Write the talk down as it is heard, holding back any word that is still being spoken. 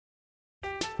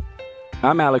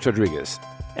I'm Alex Rodriguez.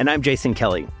 And I'm Jason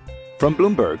Kelly. From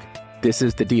Bloomberg, this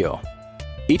is The Deal.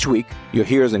 Each week, you'll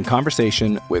hear us in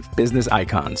conversation with business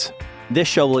icons. This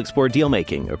show will explore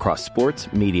deal-making across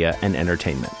sports, media, and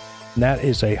entertainment. That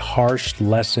is a harsh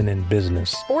lesson in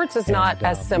business. Sports is not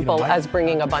as simple as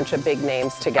bringing a bunch of big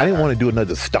names together. I didn't want to do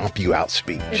another stomp you out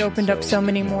speech. It opened up so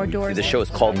many more doors. The show is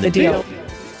called The Deal.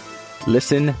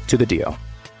 Listen to The Deal.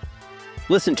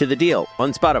 Listen to The Deal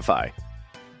on Spotify.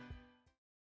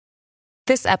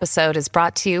 This episode is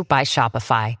brought to you by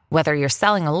Shopify. Whether you're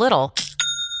selling a little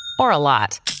or a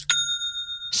lot,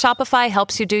 Shopify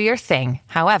helps you do your thing,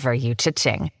 however you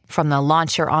cha-ching. From the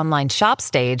launch your online shop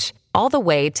stage, all the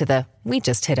way to the we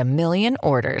just hit 1 million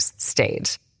orders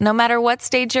stage. No matter what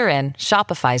stage you're in,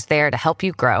 Shopify's there to help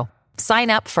you grow. Sign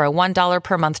up for a $1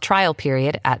 per month trial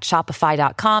period at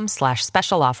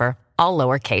shopify.com/special offer, all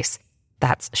lowercase.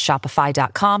 That's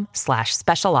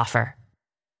shopify.com/special offer.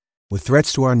 With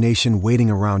threats to our nation waiting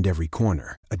around every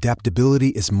corner, adaptability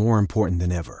is more important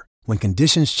than ever. When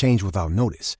conditions change without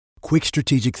notice, quick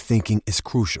strategic thinking is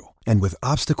crucial. And with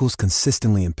obstacles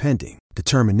consistently impending,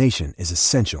 determination is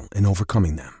essential in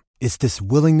overcoming them. It's this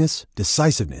willingness,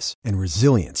 decisiveness, and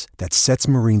resilience that sets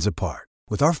Marines apart.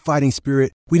 With our fighting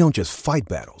spirit, we don't just fight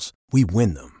battles, we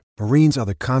win them. Marines are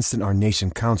the constant our nation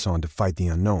counts on to fight the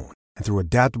unknown. And through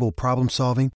adaptable problem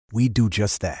solving, we do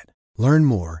just that. Learn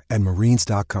more at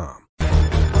marines.com.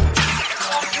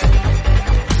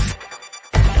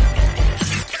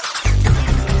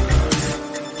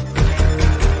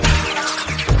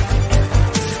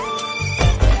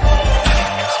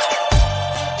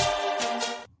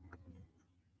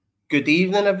 Good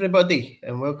evening, everybody,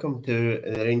 and welcome to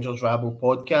the Rangers Rabble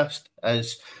podcast.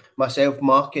 As myself,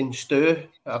 Mark and Stu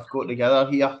have got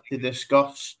together here to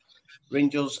discuss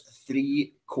Rangers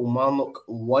 3, Kilmarnock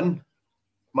 1.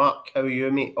 Mark, how are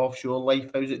you, mate? Offshore life,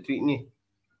 how's it treating you?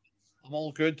 I'm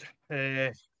all good.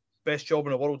 Best job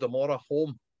in the world tomorrow,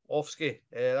 home, off ski.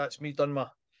 That's me done my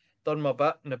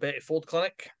bit in the Betty Ford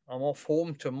Clinic. I'm off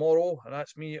home tomorrow, and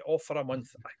that's me off for a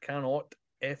month. I cannot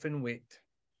effing wait.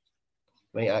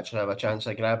 Might actually have a chance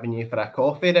of grabbing you for a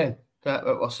coffee then. Is that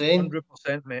what we're saying?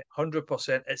 100%, mate.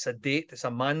 100%. It's a date. It's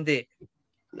a mandate.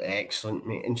 Excellent,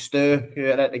 mate. And Stu,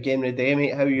 you're at the game of the day,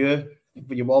 mate. How are you?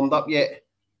 Have you warmed up yet?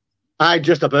 Aye,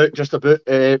 just about.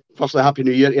 Firstly, Happy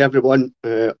New Year to everyone.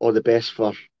 All the best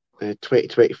for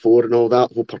 2024 and all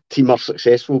that. Hope our team are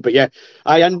successful. But yeah,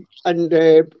 and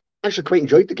actually quite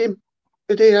enjoyed the game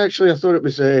today. Actually, I thought it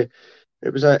was a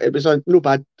no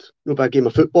bad game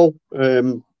of football.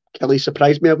 Kelly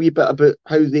surprised me a wee bit about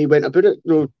how they went about it.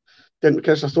 No, didn't,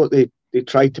 because I thought they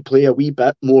tried to play a wee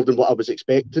bit more than what I was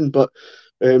expecting. But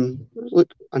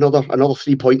look, another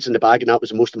 3 points in the bag, and that was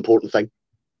the most important thing.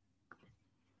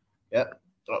 Yeah.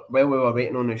 While we were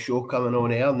waiting on the show coming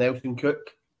on air, Nelson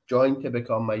Cook joined to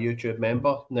become a YouTube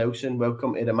member. Nelson,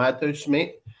 welcome to the Madhouse,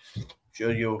 mate.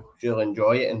 Sure you'll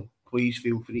enjoy it, and please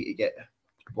feel free to get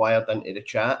wired into the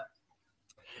chat.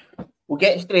 We'll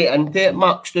get straight into it.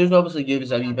 Mark Stu's obviously gave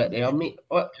us a wee bit there, mate.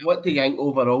 What do you think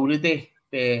overall today,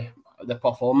 the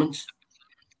performance?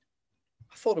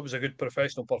 I thought it was a good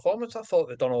professional performance. I thought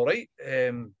they done all right.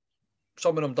 Some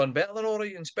of them done better than all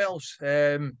right in spells.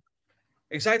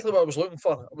 Exactly what I was looking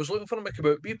for. I was looking for them to come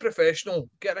out, be professional,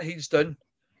 get their heads down,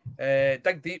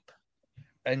 dig deep,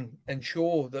 and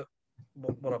show that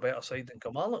we're a better side than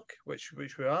Kilmarnock, which we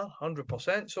are,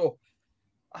 100%. So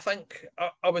I think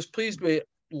I was pleased with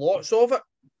lots of it.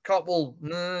 Couple,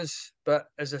 but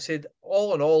as I said,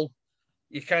 all in all,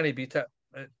 you can't beat it.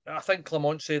 I think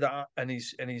Clement said that in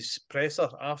his presser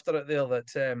after it there,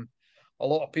 that a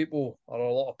lot of people or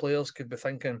a lot of players could be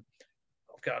thinking,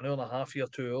 I've got an hour and a half here,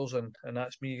 2 hours, and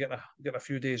that's me getting a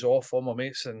few days off. All my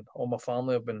mates and all my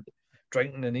family have been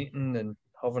drinking and eating and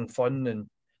having fun, and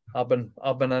I've been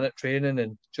in it training,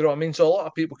 and do you know what I mean? So a lot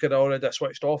of people could have already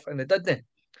switched off, and they didn't.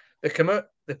 They came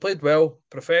out, they played well,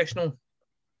 professional,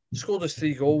 scored us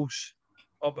 3 goals,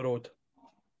 up the road.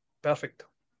 Perfect.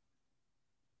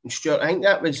 Stuart, I think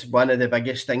that was one of the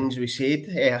biggest things we said.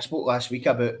 I spoke last week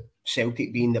about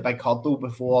Celtic being the big hurdle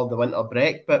before the winter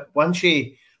break, but once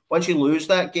you lose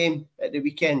that game at the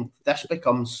weekend, this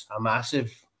becomes a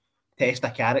massive test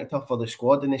of character for the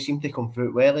squad, and they seem to come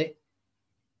through well.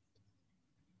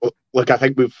 Look, I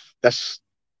think this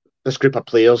group of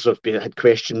players have had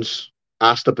questions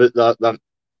asked about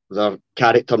their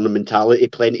character and mentality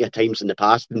plenty of times in the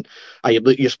past, and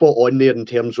you're spot on there in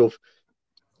terms of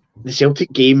the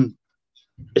Celtic game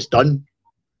is done.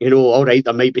 You know, all right,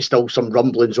 there might be still some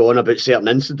rumblings on about certain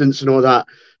incidents and all that,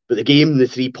 but the game, the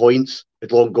 3 points,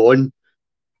 is long gone.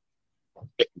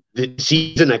 the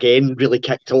season again really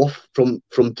kicked off from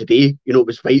today. You know, it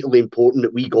was vitally important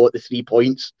that we got the 3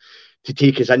 points to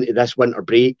take us into this winter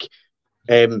break.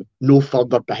 No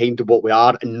further behind than what we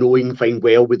are, and knowing fine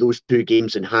well with those 2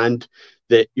 games in hand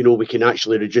that, you know, we can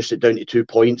actually reduce it down to 2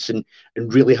 points and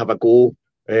really have a go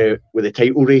with the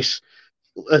title race.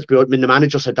 Let's be honest, I mean, the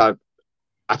manager's had I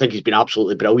think he's been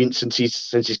absolutely brilliant since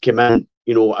he's come in.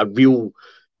 You know, a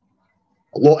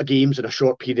lot of games in a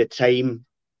short period of time,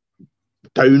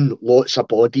 down lots of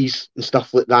bodies and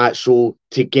stuff like that. So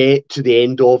to get to the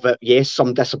end of it, yes,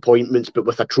 some disappointments, but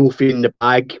with a trophy in the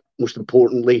bag, most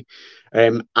importantly,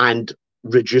 and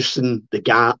reducing the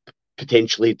gap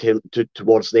potentially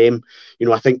towards them, you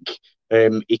know, I think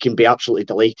he can be absolutely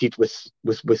delighted with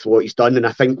what he's done, and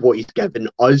I think what he's given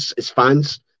us as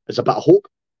fans is a bit of hope.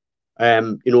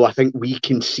 You know, I think we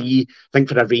can see. I think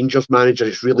for a Rangers manager,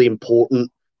 it's really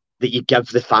important that you give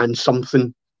the fans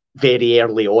something very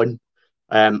early on,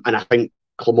 and I think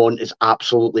Clement has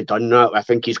absolutely done that. I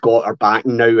think he's got our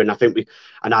backing now, and I think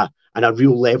and a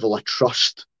real level of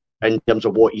trust in terms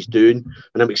of what he's doing,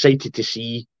 and I'm excited to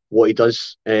see what he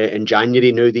does in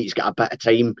January now that he's got a bit of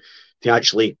time to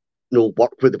actually, you know,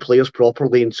 work with the players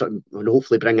properly and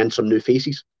hopefully bring in some new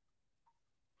faces.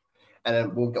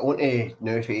 And we'll get on to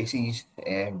new faces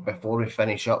before we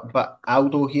finish up. But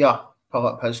Aldo here, pull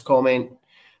up his comment.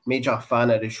 Major fan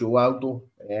of the show, Aldo.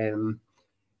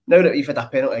 Now that we've had a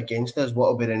penalty against us,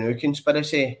 what will be the new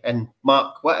conspiracy? And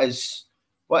Mark, what is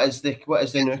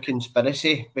the new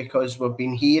conspiracy? Because we've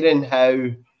been hearing how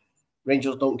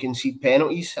Rangers don't concede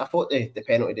penalties. I thought the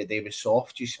penalty today was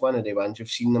soft, just one of the ones you've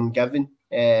seen them given.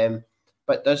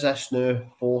 But does this now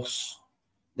force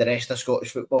the rest of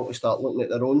Scottish football to start looking at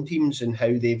their own teams and how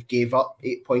they've gave up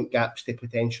 8-point gaps to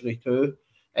potentially 2,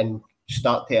 and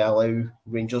start to allow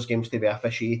Rangers games to be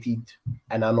officiated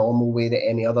in a normal way that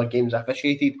any other games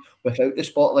officiated, without the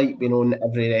spotlight being on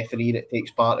every referee that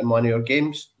takes part in one of your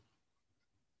games?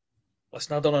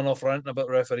 Listen, I've done enough ranting about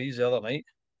referees the other night.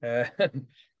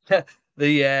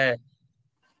 The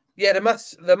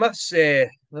myths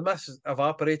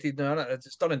evaporated now, innit?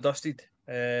 It's done and dusted.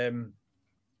 I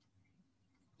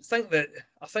think that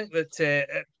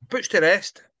it puts to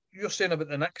rest. You're saying about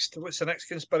what's the next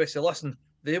conspiracy? Listen,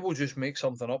 they will just make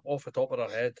something up off the top of their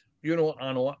head. You know it,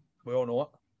 I know it, we all know it.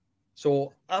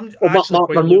 So I'm actually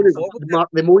quite looking forward.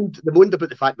 They moaned about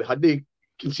the fact we hadn't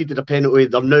conceded a penalty.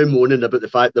 They're now moaning about the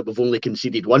fact that we've only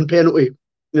conceded 1 penalty.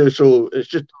 You know, so it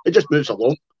just moves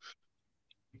along.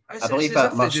 I believe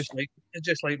that it's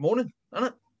just like moaning, isn't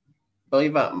it? I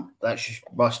believe that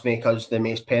must make us the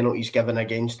most penalties given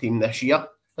against team this year.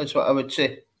 That's what I would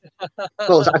say.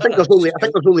 Well, I think there's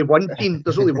only one team.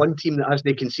 There's only one team that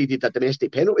hasn't conceded a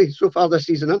domestic penalty so far this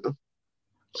season, isn't there?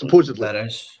 Supposedly.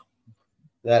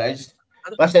 There is.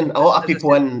 Listen, a lot of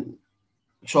people in.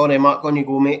 Sorry, Mark, on you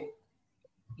go, mate.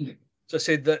 So I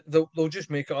said that they'll just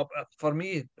make it up. For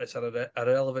me, it's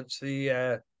irrelevance.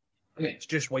 It's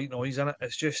just white noise, isn't it?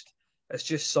 It's just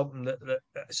something that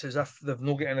it's as if they've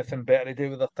not got anything better to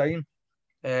do with their time.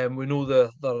 We know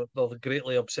they're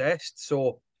greatly obsessed,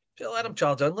 so let them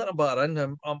charge in, let them batter in.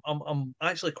 I'm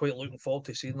actually quite looking forward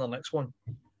to seeing their next one,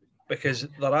 because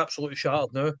they're absolutely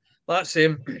shattered now. That's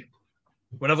we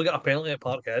never got a penalty at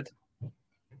Parkhead,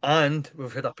 and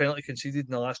we've had a penalty conceded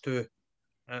in the last 2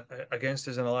 against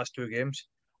us in the last 2 games.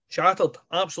 Shattered,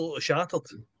 absolutely shattered.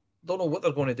 Don't know what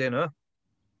they're going to do now.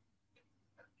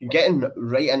 Getting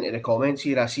right into the comments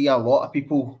here, I see a lot of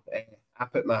people. I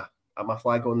put my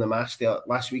flag on the mast there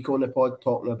last week on the pod,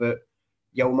 talking about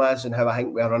Yilmaz and how I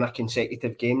think we are on a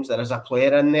consecutive games. There is a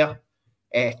player in there.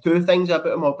 2 things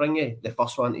about him I'll bring you. The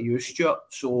first one to you, Stuart.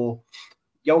 So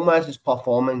Yilmaz's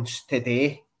performance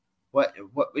today, what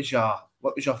was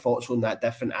your thoughts on that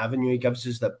different avenue he gives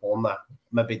us that Bournemouth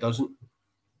maybe doesn't?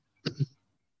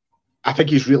 I think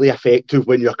he's really effective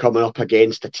when you're coming up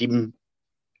against a team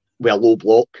with a low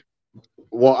block.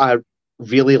 What I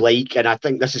really like, and I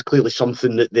think this is clearly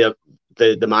something that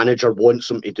the manager wants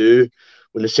them to do,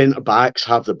 when the centre-backs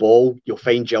have the ball, you'll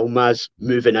find Yilmaz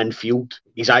moving infield.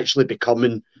 He's actually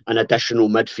becoming an additional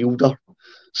midfielder.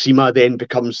 Sima then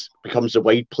becomes the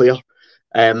wide player.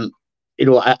 You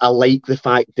know, I like the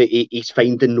fact that he's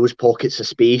finding those pockets of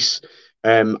space.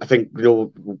 I think, you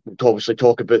know, we'll obviously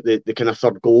talk about the kind of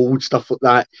third goal and stuff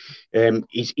like that.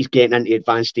 He's getting into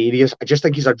advanced areas. I just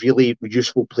think he's a really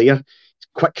useful player. He's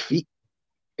quick feet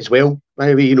as well. By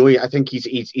the way, you know, I think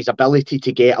his ability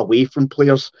to get away from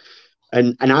players,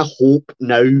 and I hope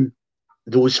now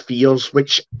those fears,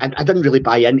 which I didn't really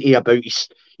buy into about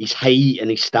his height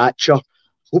and his stature,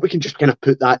 hope we can just kind of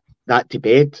put that to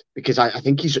bed, because I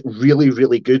think he's really,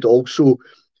 really good also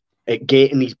at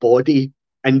getting his body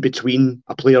in between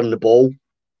a player and the ball,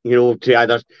 to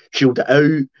either shield it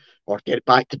out or get it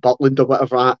back to Butland or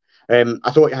whatever.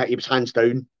 I thought he was hands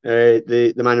down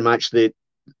the man of the match.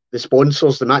 The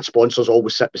sponsors, the match sponsors,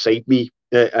 always sit beside me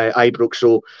at Ibrox,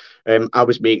 so I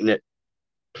was making it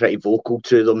pretty vocal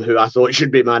to them who I thought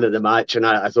should be man of the match, and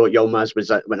I thought Yilmaz was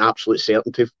an absolute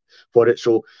certainty for it.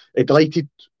 So delighted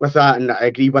with that, and I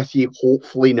agree with you.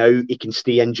 Hopefully now he can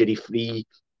stay injury free,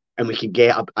 and we can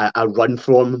get a run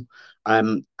from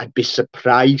him. I'd be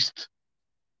surprised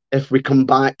if we come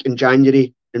back in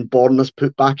January and Borna's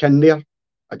put back in there.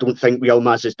 I don't think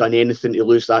Yilmaz has done anything to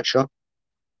lose that shirt.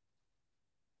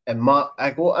 And Mark,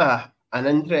 I got an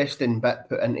interesting bit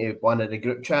put into one of the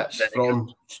group chats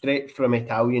straight from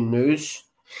Italian news.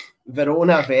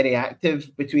 Verona very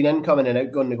active between incoming and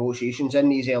outgoing negotiations in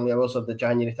these early hours of the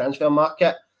January transfer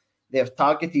market. They have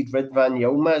targeted Ridvan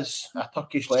Yilmaz, a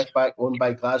Turkish left-back owned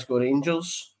by Glasgow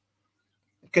Rangers.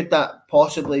 Could that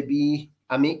possibly be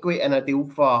a make-weight in a deal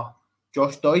for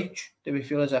Josh Deutsch? Do we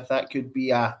feel as if that could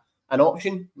be an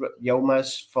option,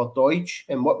 Yilmaz for Deutsch?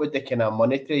 And what would the kind of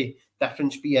monetary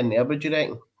difference be in there, would you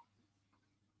reckon?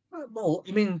 Well,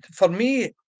 I mean, for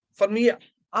me,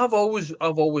 I've always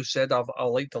said I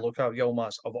like to look at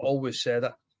Yilmaz. I've always said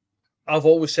it. I've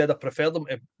always said I prefer them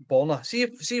to Borna. See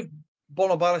if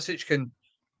Borna Barisic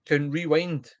can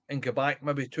rewind and go back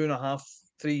maybe 2.5,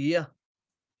 3 years.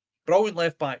 Brilliant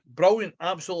left back, brilliant,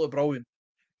 absolutely brilliant.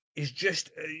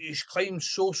 He's climbed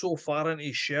so far into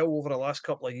his shell over the last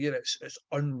couple of years. It's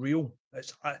unreal.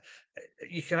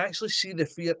 You can actually see the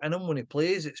fear in him when he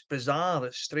plays. It's bizarre.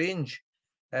 It's strange.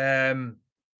 I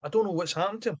don't know what's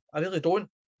happened to him. I really don't.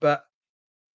 But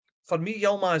for me,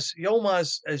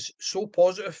 Yilmaz is so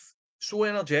positive, so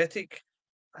energetic.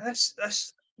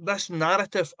 This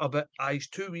narrative about he's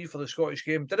too wee for the Scottish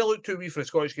game. Didn't look too wee for the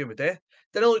Scottish game today.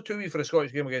 Didn't look too wee for the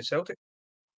Scottish game against Celtic.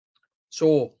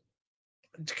 So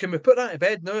can we put that to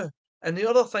bed now? And the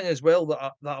other thing as well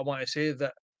that I want to say,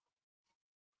 that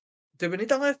do we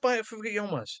need a left back if we get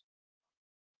Yilmaz?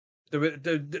 Do we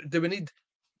need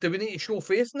to show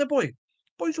faith in the boy?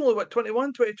 Boy's only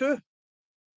 21, 22.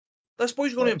 This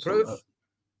boy's going to improve.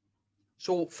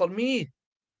 So for me,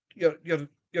 you're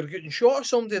getting shot of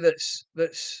somebody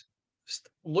that's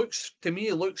looks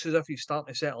as if he's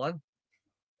starting to settle in.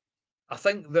 I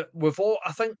think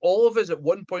all of us at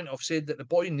one point have said that the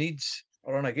boy needs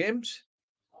a run of games.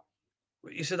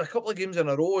 He said a couple of games in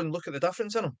a row and look at the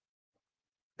difference in him.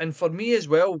 And for me as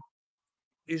well,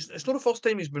 it's not the first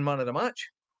time he's been man of the match.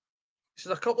 He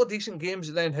said a couple of decent games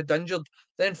and then had injured,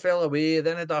 then fell away,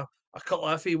 then had a couple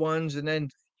of iffy ones, and then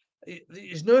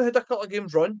he's now had a couple of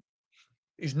games run.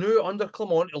 He's now under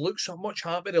Kilmarnock. He looks much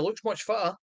happier. He looks much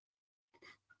fitter.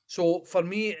 So for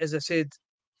me, as I said,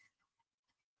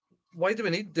 why do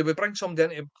we bring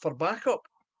somebody in for backup?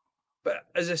 But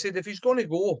as I said, if he's going to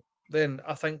go, then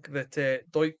I think that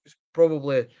Deutsch is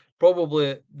probably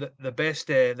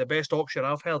the best option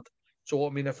I've heard. So I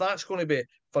mean, if that's going to be,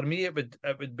 for me, it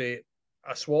would be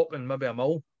a swap and maybe a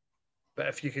mill. But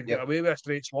if you could get away with a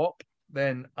straight swap,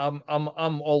 then I'm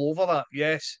all over that.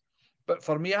 Yes, but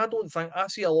for me, I don't think I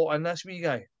see a lot in this wee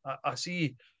guy. I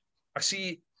see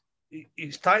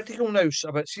he's tactical now.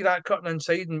 But see that cutting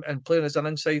inside and playing as an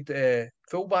inside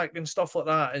fullback and stuff like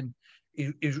that, and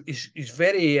he's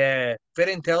very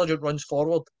very intelligent, runs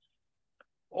forward.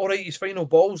 All right, his final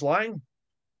ball's lying,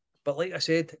 but like I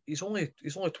said, he's only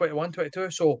 21,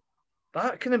 22, so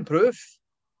that can improve.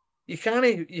 You can't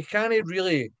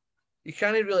really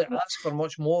ask for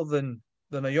much more than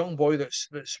a young boy that's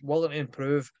willing to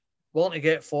improve, willing to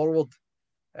get forward.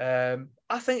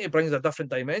 I think he brings a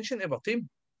different dimension to our team.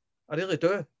 I really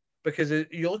do, because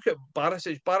you look at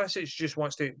Barisic. Barisic just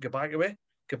wants to get back away,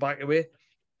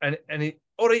 and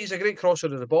he's a great crosser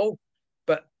of the ball,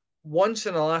 but once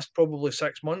in the last probably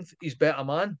 6 months, he's better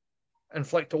man and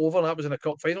flicked it over, and that was in a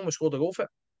cup final. We scored a goal for it.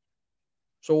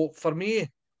 So for me,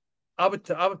 I would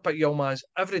pick Yilmaz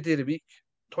every day of the week,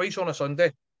 twice on a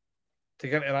Sunday, to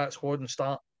get into that squad and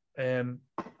start.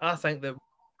 I think that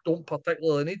don't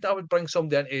particularly need. I would bring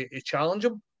somebody in to challenge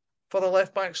him for the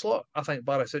left back slot. I think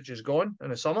Barisic is gone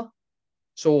in the summer,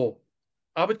 so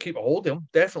I would keep a hold of him,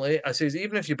 definitely. I says,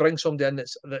 even if you bring somebody in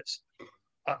that's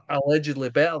allegedly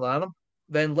better than him,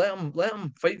 then let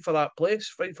him fight for that place,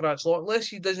 fight for that slot. Unless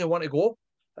he doesn't want to go,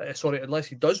 unless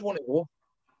he does want to go,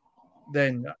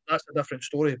 then that's a different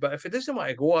story. But if he doesn't want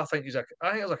to go, I think he's a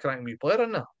cracking wee player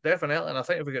in there, definitely. And I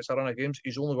think if he gets a run of games,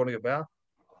 he's only going to get better.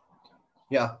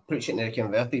 Yeah, appreciating the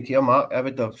converted here, Mark. I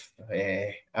would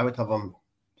have him.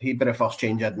 He'd be the first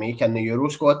change I'd make in the Euro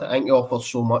squad. I think he offers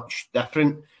so much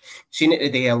different. Seen it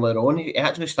today earlier on. He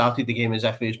actually started the game as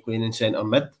if he was playing in centre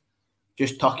mid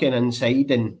just tucking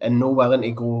inside and no willing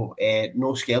to go,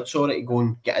 no scared, sorry, to go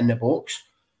and get in the box.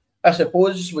 I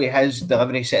suppose with his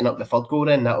delivery setting up the third goal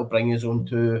in, that'll bring us on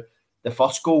to the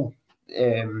first goal.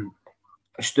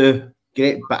 Stu,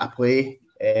 great bit of play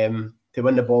to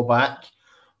win the ball back.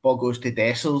 Ball goes to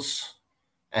Dessers,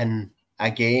 and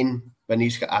again, when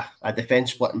he's got a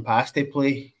defence splitting pass to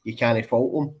play, you can't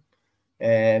fault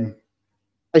him.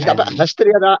 He's got a bit of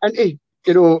history of that, isn't he?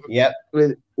 You know, yep.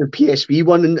 With the PSV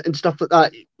one and stuff like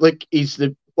that. Like, he's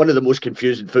one of the most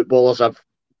confusing footballers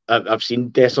I've seen,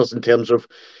 Dessers, in terms of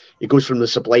he goes from the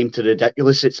sublime to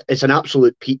ridiculous. It's an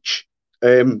absolute peach.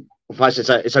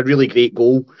 It's a really great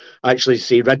goal. I actually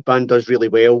say Ridban does really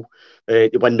well to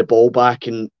win the ball back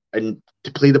and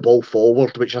to play the ball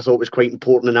forward, which I thought was quite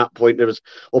important in that point. There was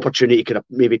opportunity, he could have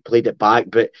maybe played it back,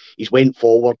 but he's went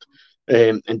forward,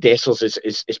 and Dessers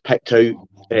is picked out.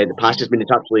 The pass has been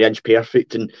absolutely inch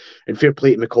perfect, and fair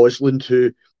play to McCausland,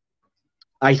 who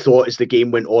I thought as the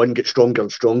game went on got stronger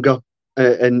and stronger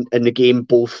in the game,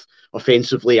 both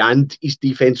offensively and his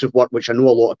defensive work, which I know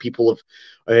a lot of people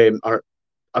are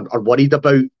worried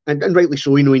about, and rightly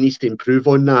so. You know, he needs to improve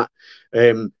on that.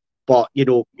 But you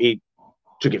know, he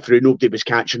took it through. Nobody was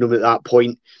catching him at that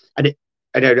point, and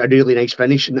a really nice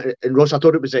finish. And Ross, I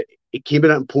thought it came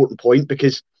at an important point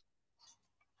because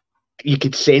you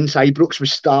could sense Ibrox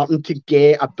was starting to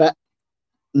get a bit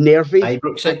nervy.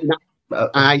 Ibroxy.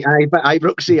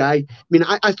 Ibroxy. I mean,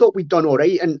 I thought we'd done all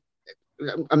right, and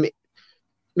I mean,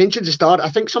 mentioned at the start, I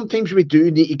think sometimes we do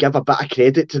need to give a bit of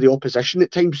credit to the opposition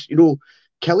at times. You know,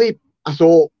 Kelly, I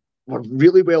thought, were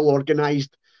really well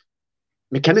organised.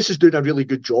 McInnes is doing a really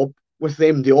good job with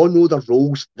them. They all know their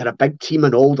roles. They're a big team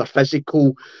and all. They're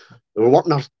physical. They were working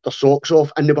their socks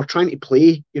off, and they were trying to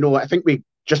play. You know, I think we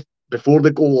just before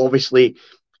the goal, obviously,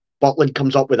 Butland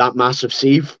comes up with that massive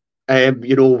save,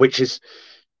 you know, which is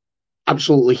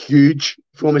absolutely huge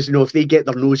from us. You know, if they get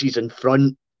their noses in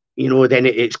front, you know, then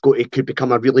it could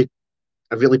become a really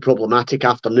problematic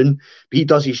afternoon. But he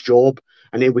does his job,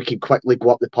 and then we can quickly go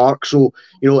up the park. So,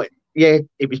 you know, yeah,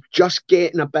 it was just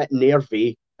getting a bit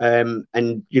nervy. And,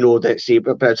 you know, but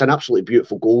it's an absolutely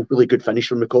beautiful goal. Really good finish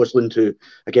from McCausland, who,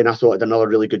 again, I thought had another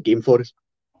really good game for us.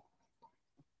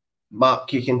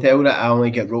 Mark, you can tell that I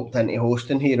only get roped into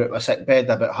hosting here at my sick bed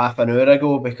about half an hour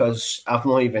ago because I've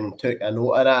not even took a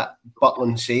note of that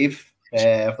Butland save.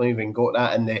 I've not even got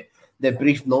that in the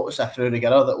brief notice I threw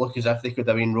together that look as if they could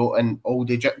have been wrote in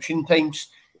old Egyptian times.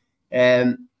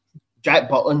 Jack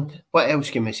Butland, what else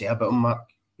can we say about him, Mark?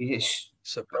 He's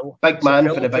a big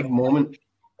man for a big moment.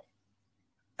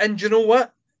 And do you know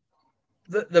what?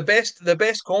 The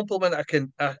best compliment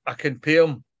I can pay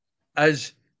him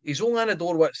is he's only in the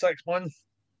door, 6 months,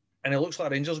 and he looks like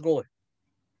a Rangers goalie.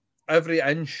 Every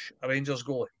inch a Rangers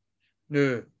goalie.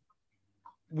 Now,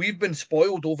 we've been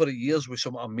spoiled over the years with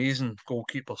some amazing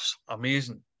goalkeepers.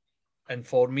 Amazing. And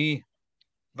for me,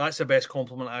 that's the best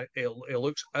compliment. He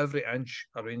looks every inch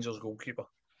a Rangers goalkeeper.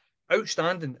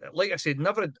 Outstanding. Like I said,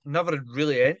 never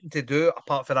really anything to do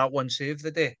apart from that one save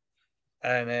the day.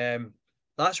 And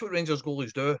that's what Rangers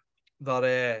goalies do.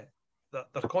 Their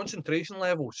concentration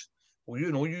levels. Well,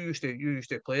 you know, you used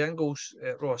to play Ingles,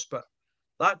 Ross, but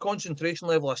that concentration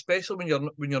level, especially when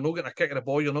you're not getting a kick of the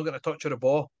ball, you're not getting a touch of the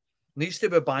ball, needs to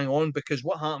be bang on, because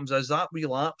what happens is that wee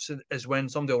lapse is when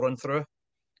somebody will run through,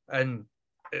 and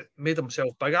it made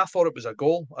himself big. I thought it was a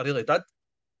goal, I really did,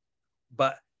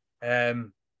 but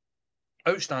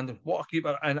outstanding. What a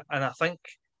keeper, and I think,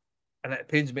 and it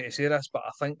pains me to say this, but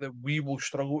I think that we will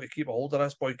struggle to keep a hold of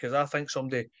this boy, because I think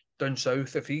somebody down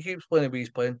south, if he keeps playing the way he's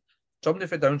playing, somebody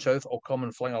from down south will come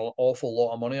and fling an awful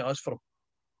lot of money at us for him.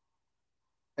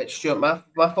 It's Stuart,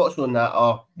 my thoughts on that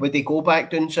are, would he go back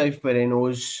down south where he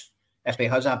knows if he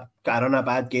has got a run of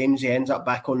bad games, he ends up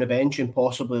back on the bench and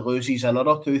possibly loses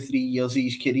another 2-3 years of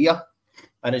his career?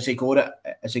 And has he got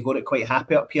it quite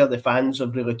happy up here? The fans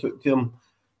have really took to him.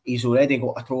 He's already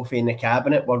got a trophy in the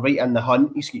cabinet. We're right in the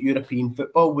hunt. He's got European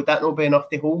football. Would that not be enough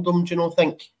to hold him, do you not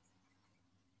think?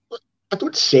 I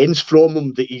don't sense from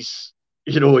him that he's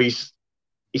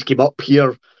came up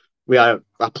here with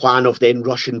a plan of then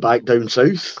rushing back down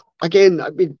south. Again, I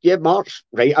mean, yeah, Mark's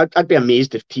right. I'd be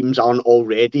amazed if teams aren't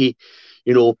already,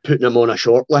 you know, putting him on a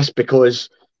short list, because,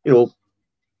 you know,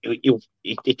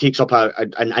 he takes up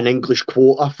an English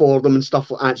quota for them and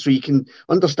stuff like that. So you can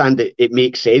understand it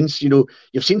makes sense. You know,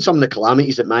 you've seen some of the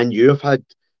calamities that Man U have had,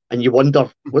 and you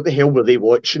wonder what the hell were they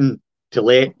watching to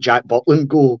let Jack Butland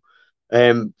go.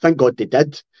 Thank God they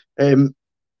did.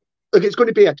 Look, it's going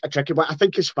to be a tricky one. I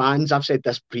think as fans, I've said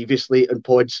this previously in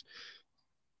pods,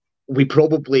 we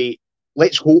probably,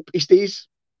 let's hope he stays,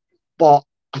 but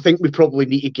I think we probably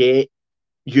need to get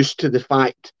used to the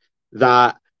fact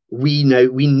that we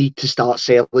need to start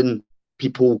selling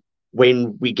people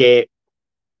when we get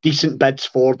decent bids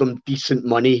for them, decent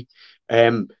money,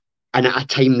 and at a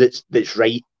time that's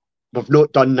right. We've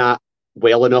not done that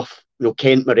well enough.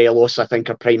 Kent, Morelos, I think,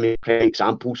 are prime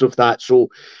examples of that. So,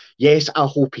 yes, I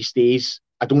hope he stays.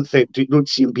 I don't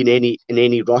see him being in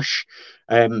any rush.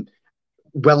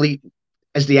 Will he?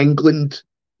 Is the England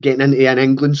getting into an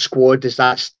England squad? Is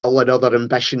that still another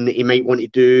ambition that he might want to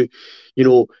do?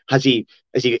 Has he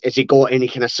got any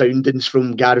kind of soundings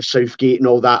from Gareth Southgate and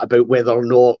all that about whether or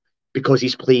not, because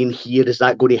he's playing here, is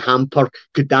that going to hamper?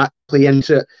 Could that play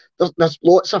into it? There's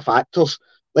lots of factors.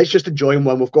 Let's just enjoy him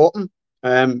when we've got him.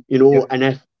 And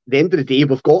if at the end of the day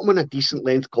we've got him on a decent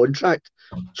length contract,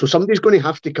 so somebody's going to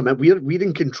have to come in. We're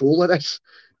in control of this,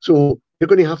 so they're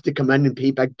going to have to come in and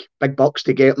pay big bucks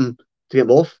to get him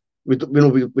off. We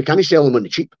can't sell him on the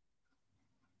cheap.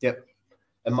 Yep.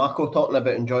 And Marco, talking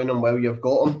about enjoying him while you've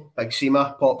got him, Big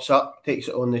Seema pops up, takes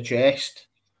it on the chest.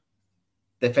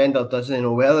 Defender doesn't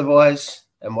know where the ball is,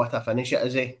 and what a finish it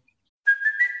is, eh?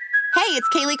 Hey, it's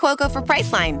Kaylee Cuoco for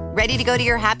Priceline. Ready to go to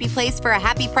your happy place for a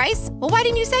happy price? Well, why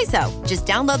didn't you say so? Just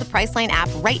download the Priceline app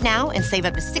right now and save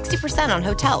up to 60% on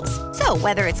hotels. So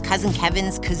whether it's Cousin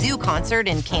Kevin's Kazoo Concert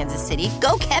in Kansas City,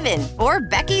 go Kevin, or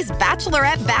Becky's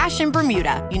Bachelorette Bash in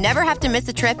Bermuda, you never have to miss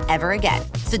a trip ever again.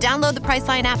 So download the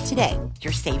Priceline app today.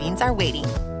 Your savings are waiting.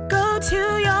 Go to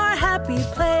your happy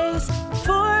place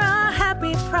for a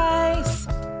happy price.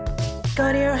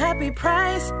 Go to your happy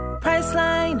price,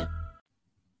 Priceline.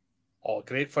 Oh,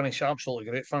 great finish! Absolutely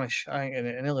great finish. I think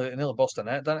it nearly burst the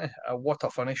net, didn't it? What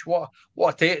a finish! What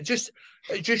a take!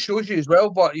 It just shows you as well.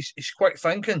 But he's quick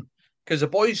thinking, because the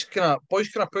boys kind of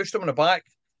pushed him in the back,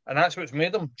 and that's what's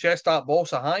made him chest that ball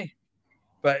so high.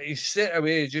 But he's straight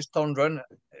away, he just turned round,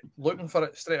 looking for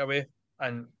it straight away,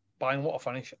 and bang! What a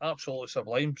finish! Absolutely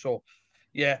sublime. So,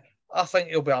 yeah, I think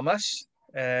he'll be a miss.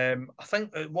 I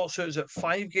think is it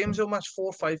 5 games he'll miss, 4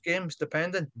 or 5 games,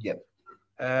 depending. Yep.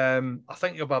 I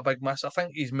think he'll be a big miss. I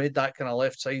think he's made that kind of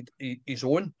left side his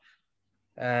own.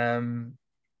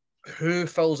 Who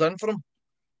fills in for him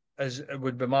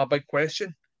would be my big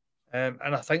question. And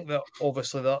I think that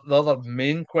obviously the other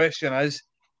main question is,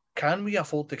 can we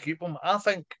afford to keep him? I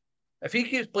think if he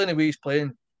keeps playing the way he's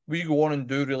playing, we go on and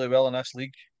do really well in this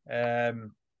league. I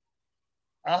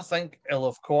think he'll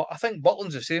have caught. I think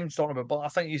Butland's the same, talking about Butland. I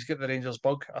think he's got the Rangers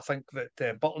bug. I think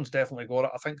that Butland's definitely got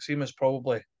it. I think Seaman's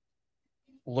probably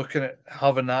looking at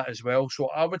having that as well. So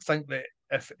I would think that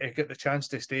if he get the chance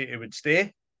to stay, he would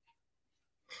stay.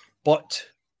 But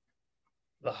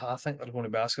I think they're going to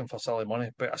be asking for silly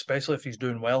money, but especially if he's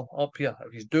doing well up here.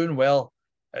 If he's doing well,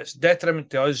 it's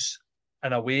detriment to us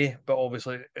in a way, but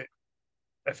obviously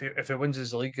if he wins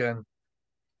his league, then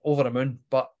over the moon.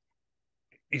 But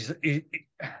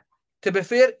to be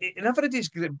fair, he never had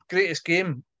his greatest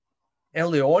game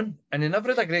early on, and he never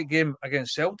had a great game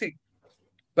against Celtic.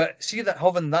 But see that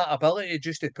having that ability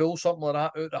just to pull something like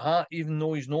that out the hat, even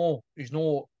though he's no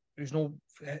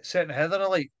setting header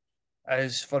like,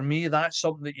 is for me that's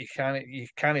something that you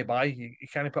can't buy. You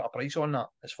can't put a price on that,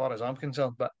 as far as I'm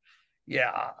concerned. But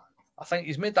yeah, I think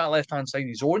he's made that left hand side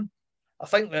his own. I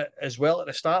think that as well at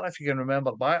the start, if you can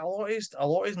remember back, a lot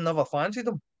of us never fancied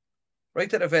him.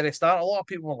 Right at the very start, a lot of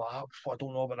people were like, I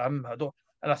don't know about him.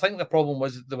 And I think the problem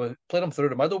was they were playing him through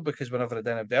the middle because we never had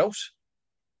anything else.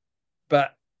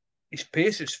 But his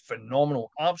pace is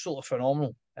phenomenal, absolutely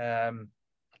phenomenal.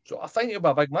 So I think he'll be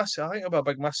a big miss.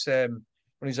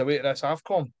 When he's away at this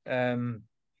AFCON. And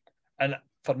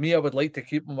for me, I would like to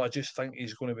keep him. I just think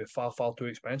he's going to be far, far too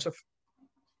expensive.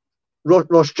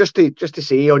 Ross, just to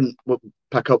say on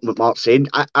pick up what Mark's saying,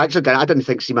 I didn't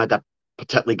think Seaman had a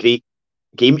particularly great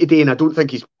game today, and I don't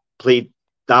think he's played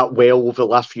that well over the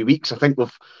last few weeks. I think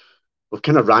we've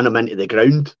kind of ran him into the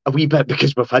ground a wee bit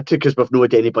because we've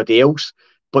not had anybody else.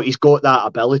 But he's got that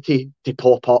ability to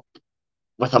pop up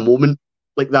with a moment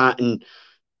like that. And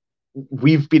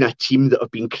we've been a team that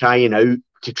have been crying out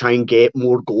to try and get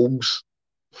more goals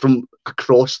from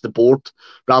across the board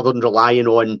rather than relying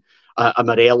on a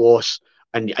Morelos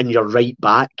and your right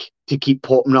back to keep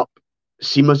popping up.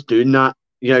 Seema's doing that.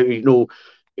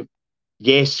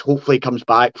 Yes, hopefully he comes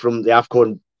back from the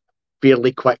AFCON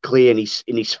fairly quickly and he's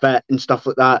fit and stuff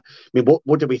like that. I mean,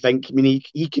 what do we think? I mean,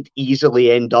 he could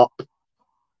easily end up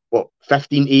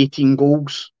 15, 18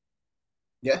 goals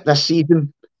this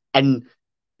season, and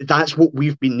that's what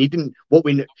we've been needing.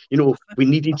 We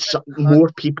needed more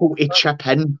people to chip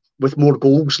in with more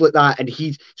goals like that, and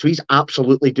he's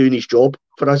absolutely doing his job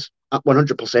for us at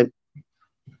 100%.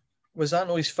 Was that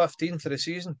no his 15 for the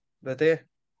season? The day?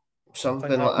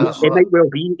 Something like that. It might well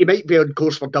be. He might be on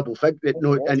course for double figure.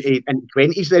 No, in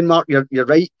 20s. Then, Mark, you're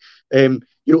right.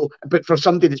 But for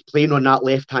somebody that's playing on that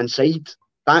left hand side,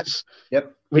 that's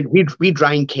we'd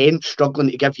Ryan Kent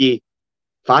struggling to give you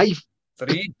 5,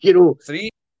 3. 3.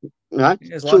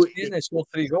 His last season, he scored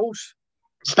 3 goals.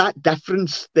 It's that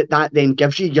difference that then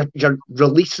gives you. You're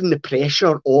releasing the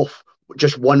pressure off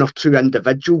just one or two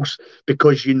individuals,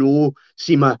 because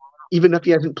Sima, even if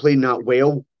he isn't playing that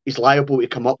well, he's liable to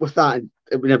come up with that. And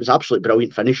it was an absolutely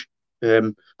brilliant finish.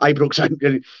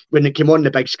 Ibrox, when it came on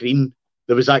the big screen,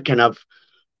 there was that kind of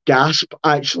gasp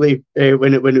actually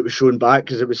when it was shown back,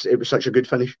 because it was such a good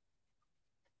finish.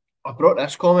 I brought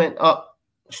this comment up,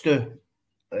 Stu.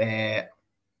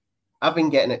 I've been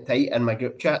getting it tight in my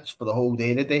group chats for the whole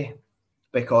day today,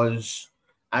 because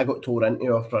I got tore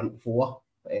into a front 4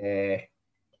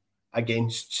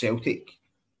 against Celtic,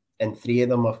 and 3 of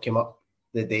them have come up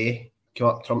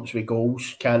trumps with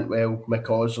goals. Cantwell,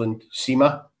 McCausland,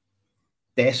 Sima.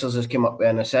 Dessers has come up with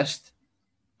an assist.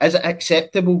 Is it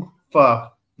acceptable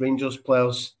for Rangers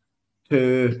players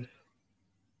to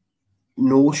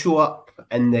no show up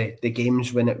in the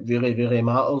games when it really, really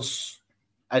matters,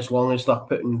 as long as they're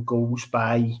putting goals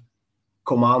by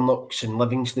Kilmarnocks and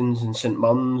Livingstons and St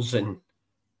Mirren's? And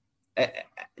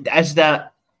is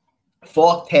that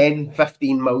for 10,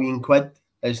 15 million quid,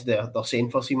 as they're saying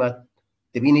for Sima,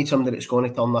 do we need somebody that's going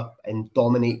to turn up and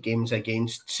dominate games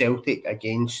against Celtic,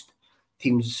 against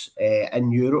teams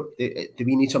in Europe? Do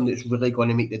we need somebody that's really going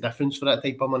to make the difference for that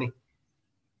type of money?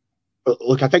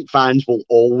 Look, I think fans will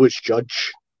always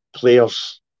judge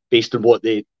players based on what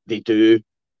they do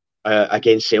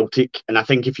against Celtic, and I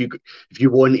think if you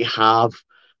want to have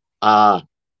a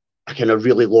kind of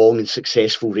really long and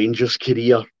successful Rangers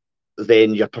career,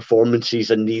 then your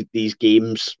performances in these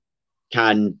games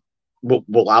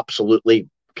will absolutely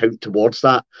count towards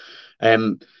that.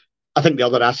 I think the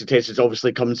other acid test is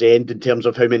obviously comes the end in terms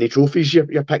of how many trophies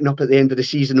you're picking up at the end of the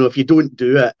season. Or if you don't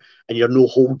do it and you're not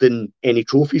holding any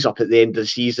trophies up at the end of the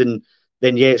season,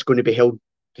 then it's going to be held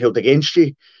against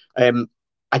you.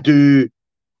 I do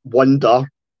wonder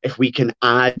if we can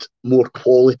add more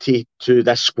quality to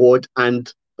this squad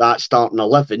and that starting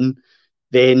 11.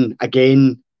 Then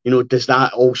again, does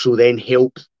that also then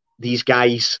help these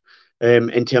guys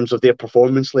in terms of their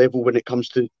performance level when it comes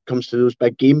to those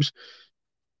big games?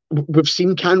 We've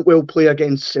seen Cantwell play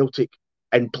against Celtic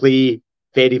and play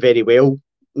very, very well.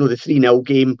 The 3-0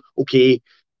 game, okay,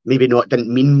 maybe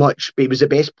didn't mean much, but he was the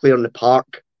best player in the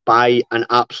park by an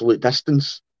absolute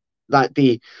distance that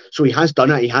day. So he has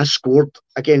done it. He has scored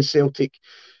against Celtic.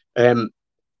 We've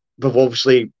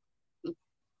obviously,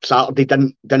 Saturday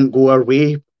didn't go our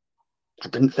way. I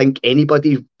didn't think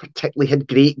anybody particularly had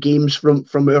great games from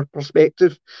our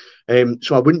perspective.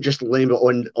 So I wouldn't just blame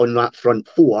it on that front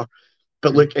 4.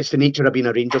 But look, it's the nature of being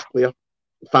a Rangers player.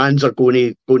 Fans are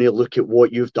going to look at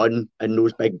what you've done in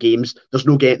those big games. There's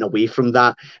no getting away from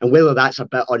that. And whether that's a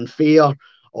bit unfair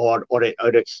or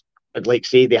it's, I'd like to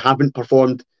say, they haven't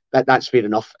performed, that's fair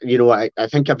enough. I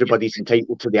think everybody's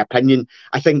entitled to the opinion.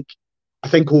 I think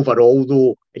overall,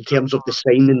 though, in terms of the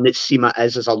signing that Sima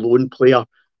is as a lone player,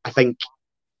 I think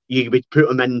you would put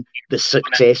him in the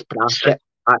success bracket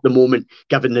at the moment,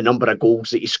 given the number of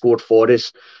goals that he scored for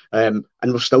us. And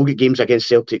we've still got games against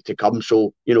Celtic to come,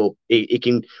 so he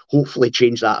can hopefully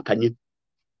change that opinion.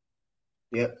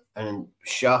 Yep, and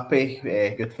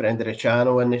Sharpie, good friend of the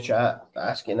channel, in the chat,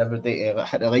 asking everybody to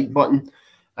hit the like button.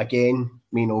 Again,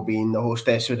 me being the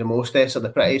hostess with the mostess, or the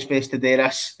prettiest face today,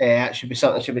 this should be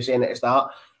something I should be saying at the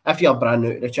start. If you're brand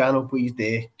new to the channel, please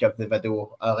do give the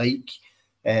video a like.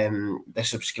 The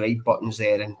subscribe button's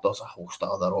there, and there's a host of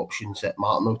other options that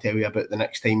Martin will tell you about the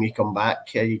next time you come back.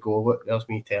 Here you go. Look, there's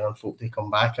me telling folk to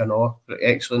come back. I know.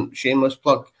 Excellent. Shameless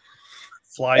plug.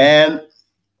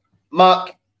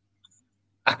 Mark,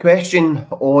 a question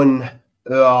on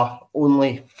our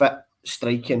only fit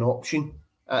striking option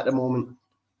at the moment.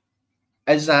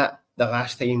 Is that the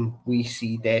last time we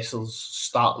see Dessers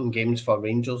starting games for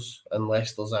Rangers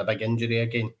unless there's a big injury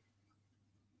again?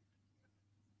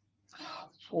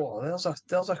 Oh, there's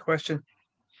a question.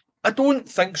 I don't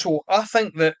think so. I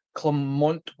think that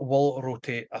Clermont will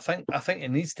rotate. I think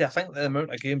it needs to. I think the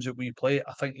amount of games that we play,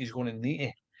 I think he's going to need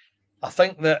to. I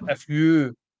think that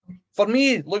for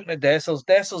me, looking at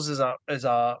Dessers is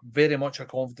a very much a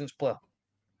confidence player.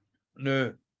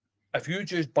 No, if you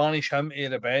just banish him to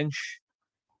the bench,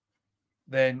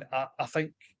 then I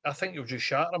think you'll just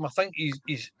shatter him. I think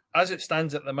he's as it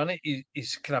stands at the minute,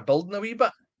 he's kind of building a wee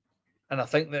bit. And I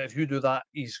think that if you do that,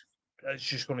 it's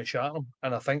just going to shatter him.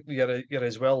 And I think you're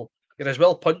as well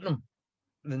punting him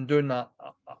than doing that.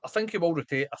 I think he will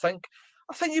rotate. I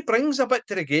I think he brings a bit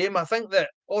to the game. I think that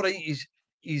all right, he's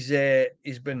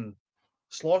been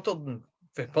slaughtered in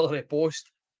the pillar post.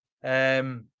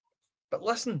 But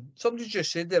listen, somebody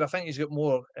just said there, I think he's got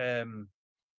more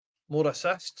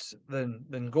assists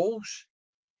than goals.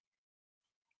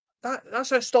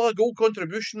 That's still a goal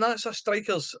contribution. That's a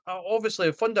striker's.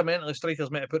 Obviously, fundamentally, strikers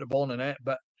might have put the ball in the net,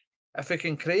 but if he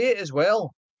can create as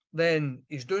well, then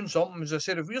he's doing something. As I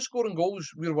said, if we're scoring goals,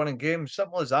 we're winning games.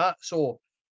 Simple as that. So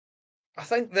I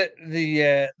think that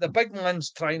the big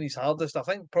man's trying his hardest. I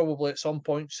think probably at some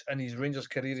points in his Rangers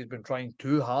career, he's been trying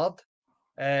too hard.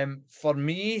 For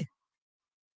me,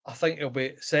 I think he'll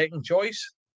be second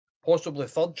choice, possibly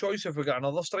third choice if we get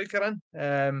another striker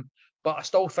in. But I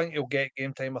still think he'll get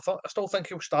game time. I still think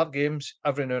he'll start games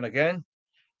every now and again.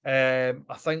 I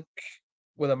think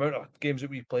with the amount of games that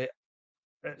we play,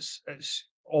 it's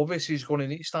obvious he's going to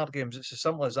need to start games. It's as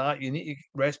simple as that. You need to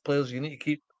rest players. You need to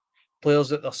keep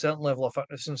players at a certain level of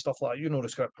fitness and stuff like that. You know the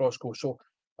script, Roscoe. So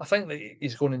I think that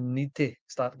he's going to need to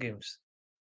start games.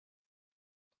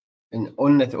 And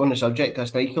on the subject of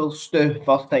strikers, Stu,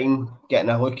 first time getting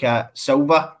a look at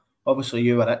Silva. Obviously,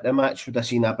 you were at the match. Would have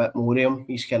seen a bit more of him.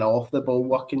 He's kind of off the ball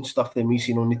work and stuff than we've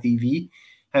seen on the TV.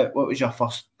 What was your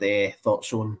first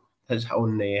thoughts on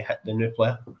the new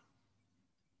player?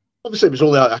 Obviously, it was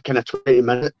only a kind of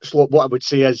 20-minute slot. What I would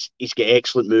say is he's got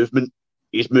excellent movement.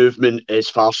 His movement is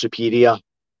far superior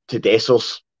to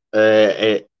Desser's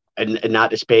in that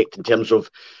respect, in terms of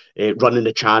running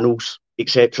the channels,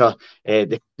 etc.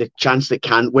 The chance that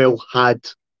Cantwell had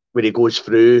where he goes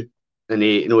through and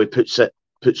he puts it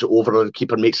over, or the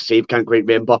keeper makes a save, can't quite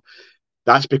remember.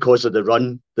 That's because of the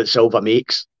run that Silva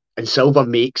makes. And Silva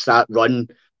makes that run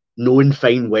knowing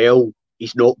fine well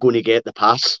he's not going to get the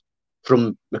pass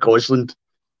from McCausland,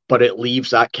 but it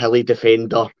leaves that Kelly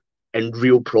defender in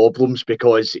real problems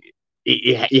because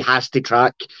he has to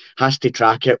track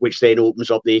it, which then opens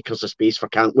up the acres of space for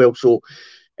Cantwell. So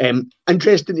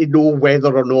interesting to know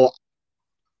whether or not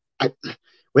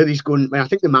whether he's going. I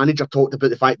think the manager talked about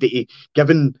the fact that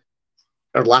given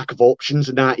our lack of options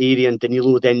in that area, and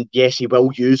Danilo, then yes, he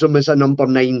will use him as a number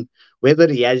 9. Whether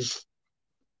he is,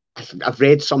 I've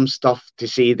read some stuff to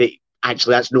say that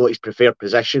actually that's not his preferred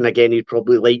position. Again, he'd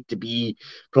probably like to be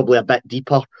probably a bit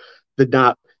deeper than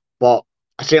that. But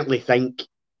I certainly think,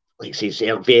 like I say,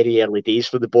 it's very early days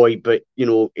for the boy, but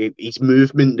his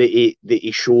movement that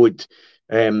he showed,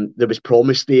 there was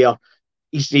promise there.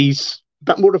 He's a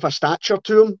bit more of a stature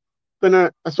to him than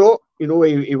I thought. He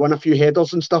won a few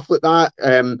headers and stuff like that.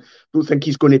 Don't think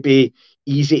he's going to be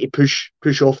easy to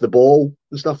push off the ball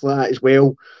and stuff like that as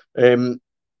well.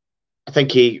 I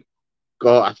think he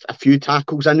got a few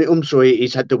tackles into him, so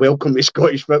he's had to welcome to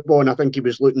Scottish football, and I think he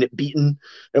was looking at beaten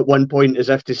at one point as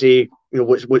if to say,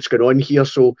 what's going on here.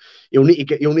 So he'll need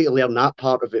to learn that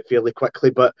part of it fairly quickly.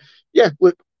 But yeah,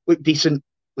 look decent.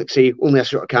 Like say, only a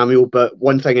sort of cameo, but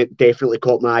one thing that definitely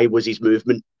caught my eye was his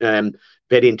movement.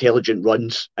 Very intelligent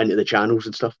runs into the channels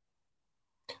and stuff.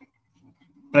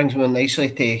 Brings me on nicely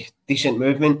to decent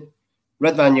movement.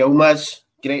 Ridvan Yilmaz,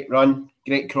 great run,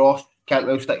 great cross.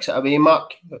 Cantwell sticks it away,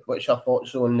 Mark. What's your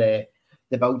thoughts on the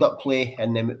build-up play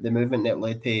and the movement that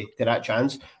led to that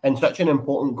chance? And such an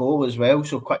important goal as well,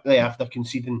 so quickly after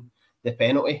conceding the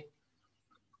penalty.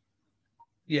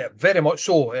 Yeah, very much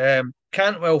so.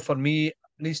 Cantwell, for me,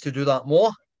 needs to do that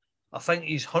more. I think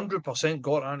he's 100%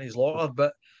 got on his locker,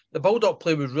 but the build-up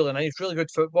play was really nice, really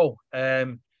good football.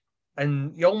 And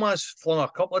Yilmaz flung a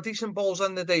couple of decent balls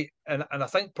in the day, and I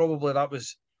think probably that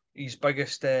was his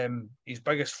biggest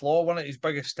flaw, wasn't it? His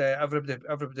biggest everybody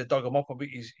dug him up about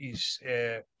his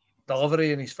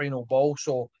delivery and his final ball.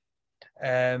 So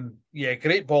yeah,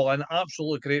 great ball in,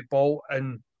 absolutely great ball.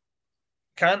 And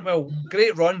Cantwell,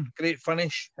 great run, great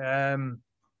finish.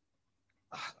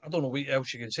 I don't know what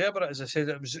else you can say about it. As I said,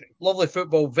 it was lovely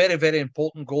football, very, very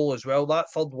important goal as well. That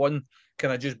third one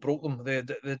kind of just broke them. They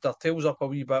their tails up a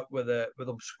wee bit with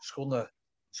them scoring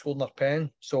their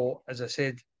pen. So as I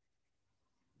said,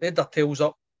 they had their tails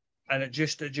up, and it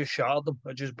just shattered them.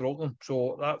 It just broke them.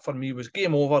 So that for me was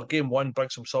game over. Game 1, bring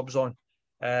some subs on.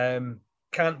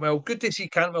 Cantwell, good to see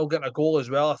Cantwell getting a goal as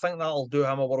well. I think that'll do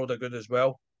him a world of good as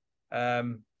well.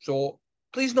 So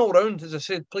pleased all round. As I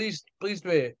said, pleased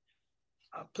with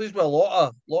a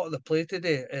lot of the play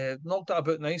today. Knocked it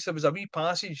about nice. There was a wee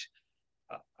passage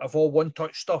of all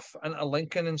one-touch stuff into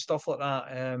Lincoln and stuff like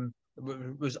that.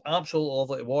 It was absolutely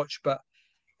lovely to watch. But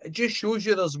it just shows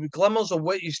you there's glimmers of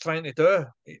what he's trying to do.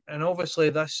 And obviously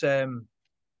this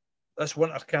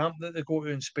winter camp that they go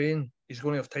to in Spain, he's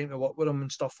going to have time to work with him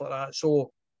and stuff like that. So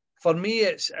for me,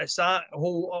 it's that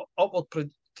whole upward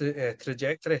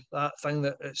trajectory, that thing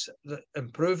that it's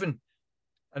improving.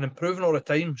 and improving all the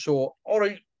time. So, all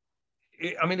right.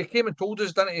 I mean, he came and told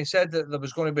us, didn't he? He said that there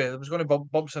was going to be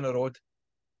bumps in the road.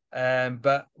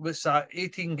 But what's that?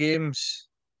 18 games,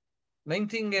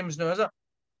 19 games now, is it?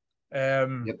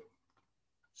 Yep.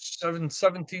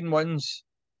 17 wins,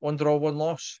 1 draw, 1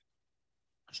 loss.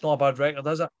 It's not a bad record,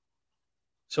 is it?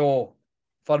 So,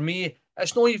 for me,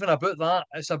 it's not even about that.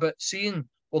 It's about seeing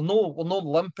we're no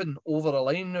limping over a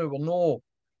line now. We're no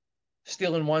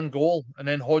stealing 1 goal and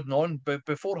then holding on. But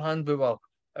beforehand,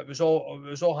 it was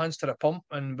all hands to the pump,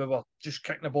 and we were just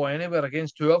kicking the ball anywhere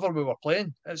against whoever we were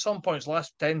playing. At some points,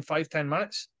 last 10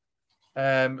 minutes,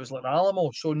 it was like the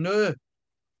Alamo. So now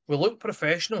we look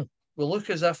professional. We look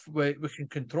as if we can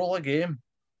control a game.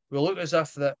 We look as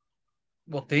if that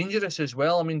we're dangerous as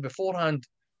well. I mean, beforehand,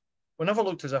 we never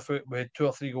looked as if we had 2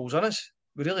 or 3 goals in us.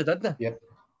 We really didn't.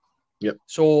 Yep.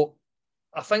 So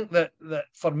I think that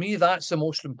for me, that's the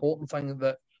most important thing,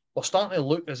 that we're starting to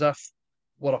look as if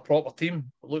we're a proper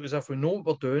team. We look as if we know what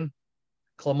we're doing.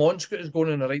 Clermont's is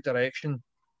going in the right direction.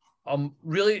 I'm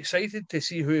really excited to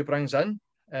see who he brings in.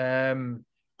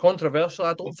 Controversial,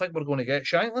 I don't think we're going to get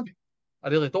Shankland. I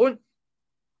really don't.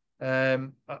 I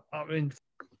mean,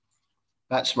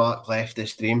 that smart left the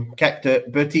stream, kicked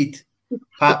it, booted,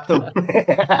 papped him.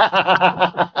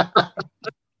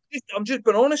 I'm just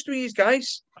being honest with you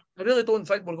guys. I really don't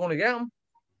think we're going to get him.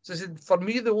 So I said, for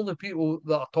me, the only people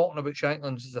that are talking about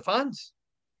Shankland is the fans.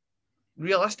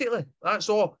 Realistically, that's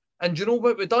all. And do you know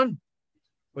what we've done?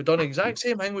 We've done the exact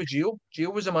same thing with Gio.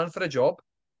 Gio was a man for a job.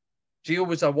 Gio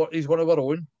was he's one of our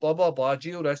own. Blah blah blah.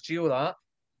 Gio this, Gio that,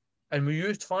 and we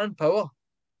used fan power.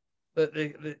 That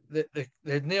they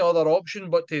had no other option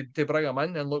but to bring him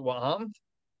in, and look what happened.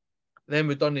 Then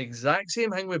we've done the exact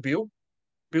same thing with Beale.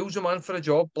 Beale's a man for a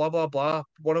job. Blah blah blah.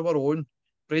 One of our own.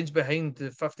 Brains behind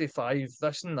the 55.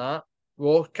 This and that. We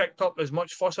all kicked up as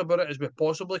much fuss about it as we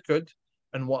possibly could.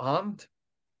 And what happened?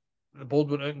 The board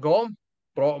went out and got him,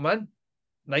 brought him in.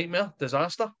 Nightmare,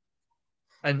 disaster.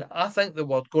 And I think that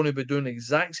we're going to be doing the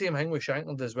exact same thing with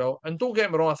Shankland as well. And don't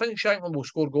get me wrong, I think Shankland will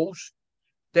score goals.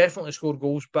 Definitely score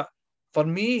goals. But for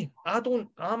me,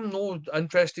 I'm not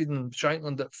interested in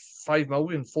Shankland at 5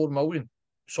 million, 4 million.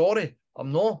 Sorry,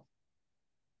 I'm not.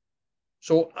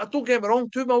 So don't get me wrong,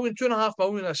 2 million, 2.5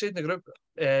 million, I said in the group,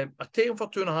 I'd take him for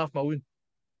 2.5 million.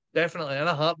 Definitely, in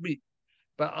a heartbeat.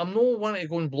 But I'm not wanting to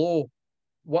go and blow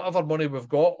whatever money we've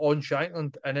got on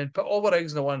Shankland and then put all our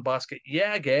eggs in the one basket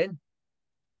yet again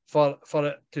for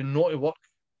it to not work.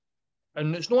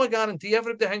 And it's not a guarantee.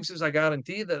 Everybody thinks it's a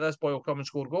guarantee that this boy will come and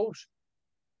score goals.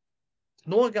 It's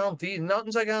not a guarantee.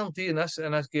 Nothing's a guarantee in this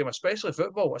game, especially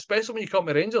football, especially when you come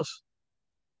to Rangers.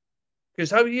 Because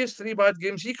how he has 3 bad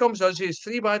games, he comes to us, he has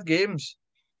 3 bad games.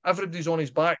 Everybody's on his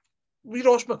back.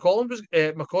 Ross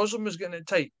McCausland was getting it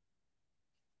tight.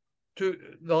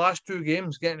 The last 2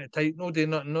 games, getting it tight, no doing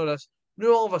nothing, no this.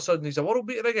 Now all of a sudden he's a world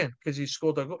beater again because he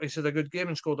scored a goal. He had a good game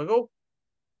and scored a goal.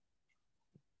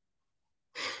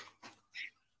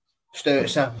 Stu,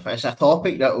 it's a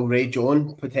topic that will rage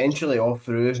on potentially all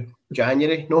through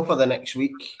January, not for the next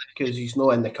week because he's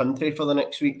not in the country for the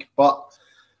next week. But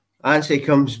as he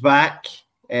comes back,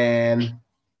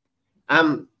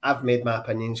 I've made my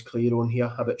opinions clear on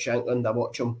here about Shankland. I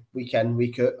watch him week in,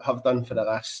 week out. Have done for the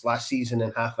last season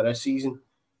and half of this season.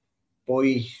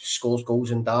 Boy scores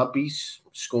goals in derbies,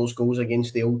 scores goals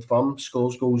against the old firm,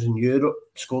 scores goals in Europe,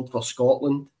 scored for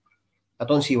Scotland. I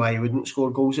don't see why he wouldn't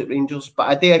score goals at Rangers. But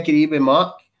I do agree with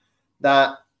Mark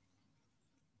that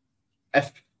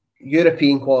if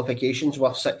European qualifications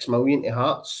worth 6 million to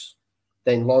Hearts,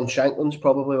 then Lon Shankland's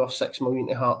probably worth 6 million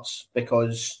to Hearts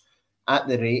because at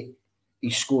the rate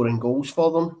he's scoring goals for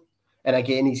them. And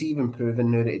again, he's even proven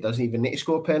now that he doesn't even need to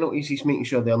score penalties. He's making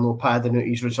sure they're no padding out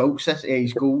his results,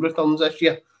 his goal returns this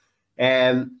year.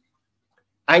 I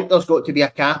think there's got to be a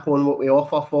cap on what we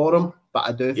offer for him, but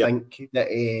I do think that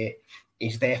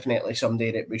he's definitely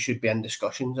somebody that we should be in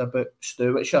discussions about,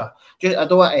 Stu. Which I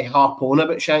don't want to harp on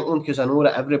about Shankland because I know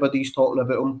that everybody's talking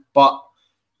about him, but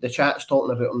the chat's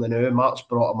talking about him now. Mark's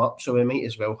brought him up, so we might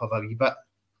as well have a wee bit.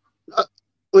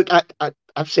 Look,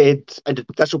 I've said, and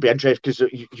this will be interesting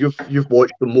because you've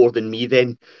watched them more than me.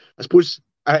 Then I suppose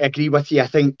I agree with you. I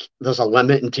think there's a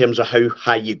limit in terms of how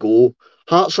high you go.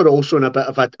 Hearts are also in a bit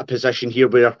of a position here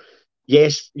where,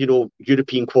 yes,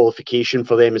 European qualification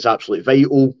for them is absolutely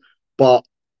vital, but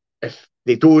if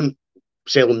they don't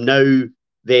sell him now,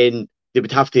 then they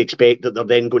would have to expect that they're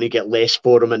then going to get less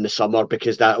for him in the summer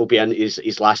because that will be in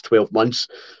his last 12 months.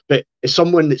 But as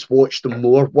someone that's watched them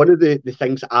more, one of the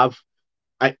things that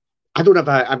I don't have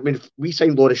I mean, if we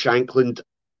sign Laura Shankland,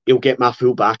 he'll get my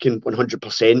full backing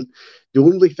 100%. The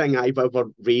only thing I've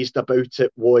ever raised about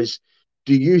it was,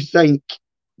 do you think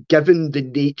given the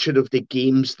nature of the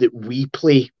games that we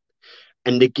play,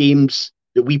 and the games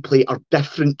that we play are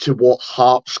different to what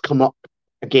Hearts come up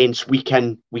against week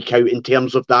in, week out in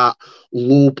terms of that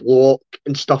low block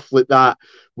and stuff like that,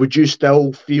 would you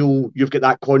still feel you've got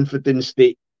that confidence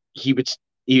that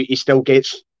he still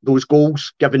gets those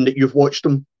goals, given that you've watched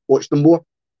them more?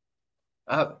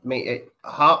 Mate,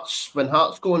 when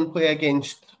Hearts go and play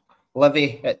against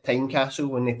Livy at Tynecastle,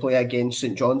 when they play against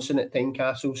St Johnstone at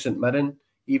Tynecastle, St Mirren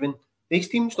even, these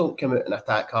teams don't come out and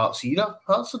attack Hearts either.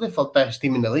 Hearts are the third best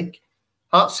team in the league.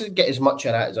 Hearts get as much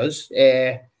of that as us.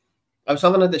 I was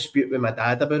having a dispute with my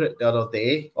dad about it the other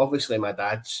day. Obviously, my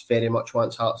dad's very much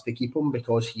wants Hearts to keep him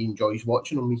because he enjoys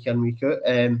watching them week in, week out.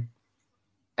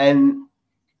 And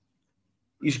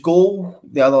his goal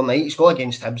the other night, his goal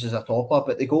against Hibs as a topper,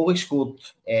 but the goal he scored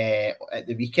at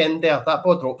the weekend there, that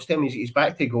ball drops to him, he's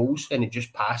back to goals and he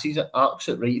just passes it, arcs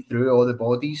it right through all the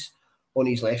bodies on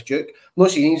his left juke. I'm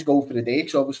not seeing his goal for the day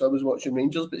because obviously I was watching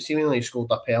Rangers, but seemingly he scored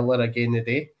a perler again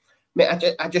today.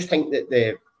 Mate, I just think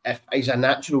that if he's a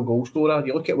natural goal scorer,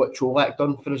 you look at what Cholak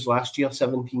done for us last year,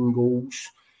 17 goals.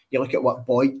 You look at what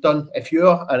Boyd done. If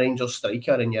you're a Rangers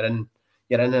striker and you're in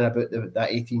and about that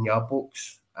 18-yard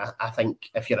box, I think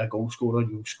if you're a goal scorer,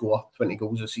 you'll score 20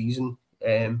 goals a season.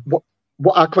 What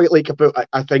I quite like about,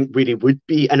 I think, where he would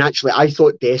be, and actually I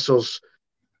thought Desser's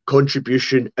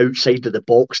contribution outside of the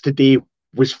box today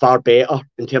was far better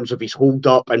in terms of his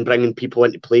hold-up and bringing people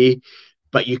into play.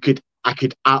 But I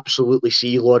could absolutely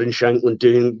see Lawrence Shankland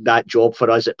doing that job for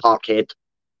us at Parkhead.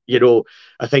 You know,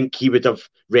 I think he would have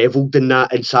revelled in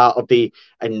that on Saturday,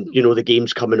 and you know the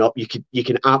game's coming up. You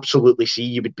can absolutely see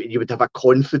you would have a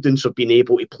confidence of being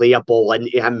able to play a ball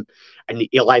into him, and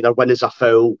he'll either win as a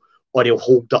foul or he'll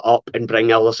hold it up and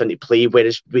bring others into play.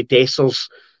 Whereas with Dessers,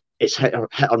 it's hit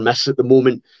or miss at the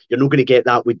moment. You're not going to get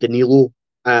that with Danilo.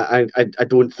 I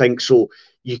don't think so.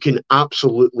 You can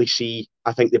absolutely see,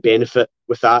 I think, the benefit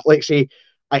with that. Like say,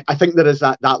 I think there is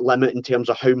that limit in terms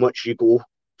of how much you go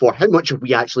for. How much have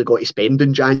we actually got to spend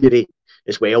in January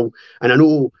as well? And I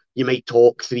know you might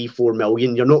talk 3-4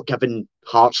 million. You're not giving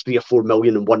Hearts 3 or 4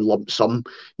 million in one lump sum.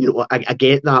 You know, I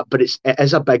get that, but it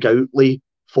is a big outlay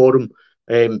for him.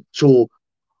 So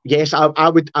yes, I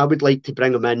would like to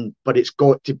bring him in, but it's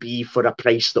got to be for a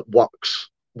price that works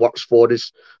for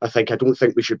us. I don't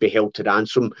think we should be held to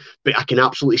ransom, but I can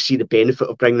absolutely see the benefit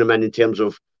of bringing him in terms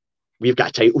of we've got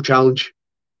a title challenge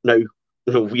now. You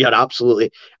know, we are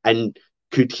absolutely, and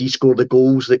could he score the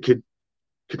goals that could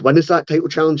win us that title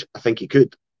challenge? I think he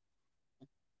could.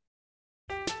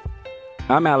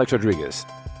 I'm Alex Rodriguez.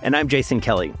 And I'm Jason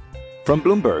Kelly. From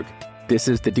Bloomberg, this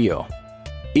is The Deal.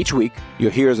 Each week,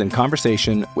 you'll hear us in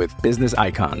conversation with business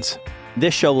icons.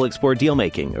 This show will explore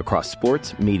deal-making across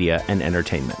sports, media, and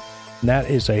entertainment. That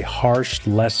is a harsh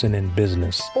lesson in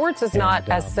business. Sports is not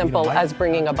as simple as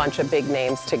bringing a bunch of big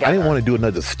names together. I didn't want to do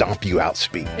another stomp you out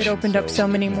speech. It opened up so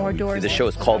many more doors. The show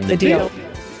is called The Deal.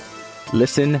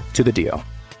 Listen to The Deal.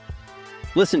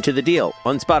 Listen to The Deal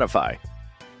on Spotify.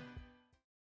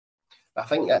 I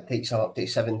think that takes up to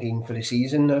 17 for the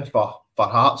season now for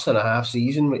Hearts and a half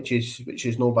season, which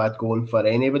is no bad going for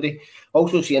anybody.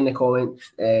 Also see in the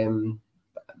comments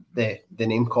the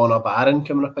name Connor Barron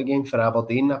coming up again for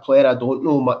Aberdeen, a player I don't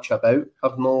know much about. I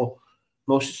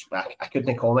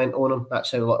couldn't comment on him.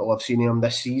 That's how little I've seen him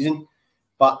this season.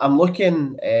 But I'm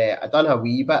looking. I done a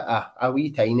wee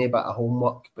tiny bit of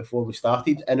homework before we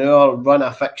started. In our run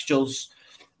of fixtures,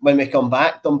 when we come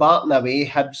back, Dumbarton away,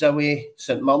 Hibs away,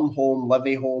 St Mirren home,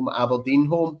 Livy home, Aberdeen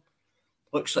home.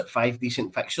 Looks like 5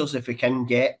 decent fixtures if we can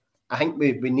get. I think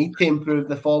we need to improve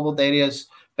the forward areas.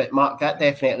 But Mark, that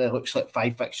definitely looks like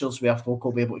 5 fixtures where folk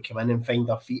will be able to come in and find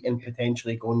their feet and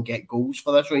potentially go and get goals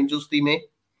for this Rangers team, eh?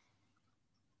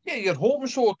 Yeah, you're hoping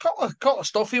so. A couple of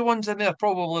stuffy ones in there,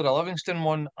 probably the Livingston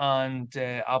one and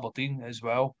Aberdeen as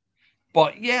well.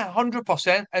 But yeah,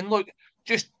 100%. And look,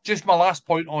 just my last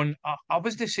point on, I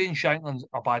wasn't saying Shankland's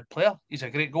a bad player. He's a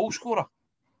great goal scorer.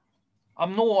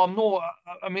 I'm all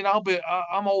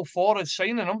for us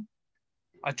signing him.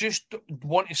 I just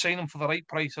want to sign him for the right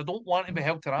price. I don't want to be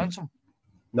held to ransom.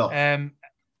 No.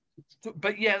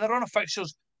 But yeah, the run of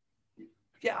fixtures.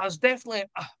 Yeah, it's definitely,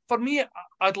 for me,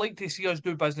 I'd like to see us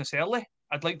do business early.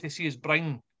 I'd like to see us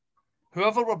bring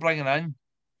whoever we're bringing in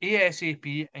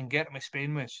ASAP and get him to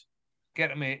Spain with us.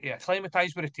 Get him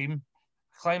acclimatised with the team,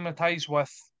 acclimatised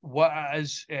with what it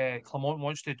is Clermont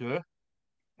wants to do.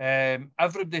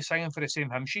 Everybody singing for the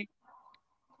same hymn sheet.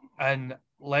 And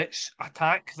let's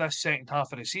attack this second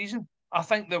half of the season. I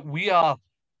think that we are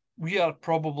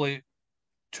probably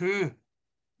 2,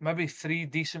 maybe 3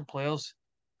 decent players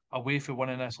away from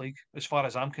winning this league, as far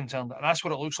as I'm concerned. And that's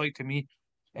what it looks like to me.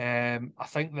 I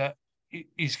think that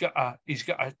he's got a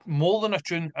more than a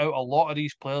tune out a lot of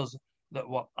these players that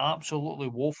were absolutely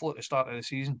woeful at the start of the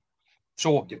season.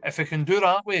 So if he can do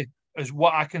that way, is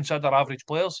what I consider average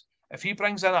players. If he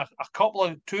brings in a couple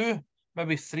of two,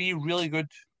 maybe three really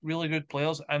good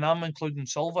players, and I'm including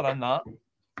Silver in that,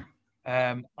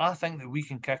 I think that we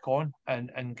can kick on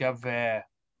and give the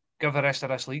rest of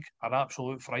this league an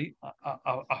absolute fright.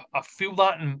 I feel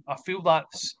that, and I feel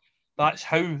that's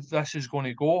how this is going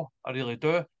to go. I really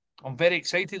do. I'm very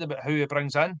excited about how he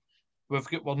brings in. We've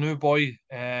got our new boy,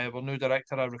 our new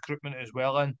director of recruitment as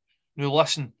well in. Now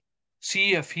listen,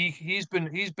 see if he's been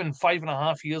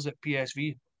 5.5 years at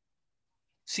PSV.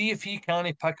 See if he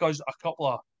can pick us a couple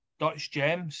of Dutch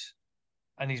gems,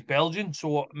 and he's Belgian,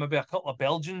 so maybe a couple of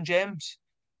Belgian gems.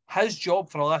 His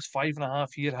job for the last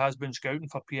 5.5 years has been scouting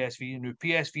for PSV. Now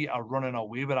PSV are running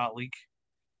away with that league,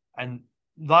 and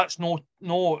that's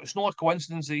it's not a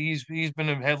coincidence that he's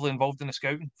been heavily involved in the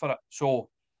scouting for it. So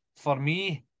for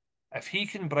me, if he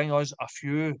can bring us a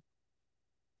few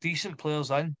decent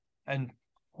players in, and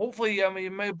hopefully,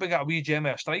 maybe get a wee gem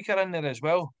of a striker in there as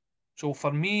well. So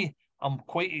for me, I'm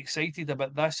quite excited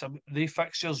about this. The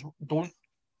fixtures don't.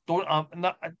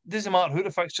 It doesn't matter who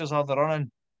the fixtures are they're running.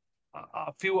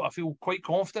 I feel quite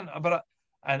confident about it,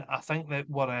 and I think that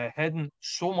we're heading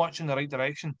so much in the right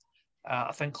direction.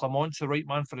 I think Clement's the right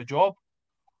man for the job,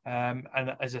 and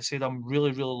as I said, I'm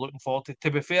really looking forward to it.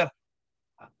 To be fair,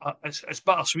 it's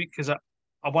bittersweet because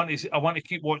I want to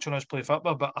keep watching us play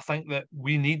football, but I think that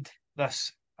we need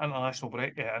this international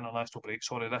break.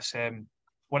 Sorry, this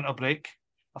winter break.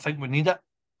 I think we need it.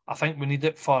 I think we need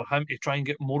it for him to try and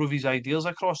get more of his ideas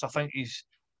across. I think he's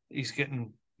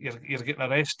getting. You're getting a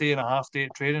rest day and a half day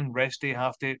at training, rest day,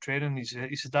 half day at training.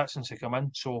 He said that since he come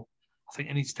in. So I think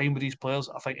he needs time with these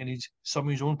players. I think he needs some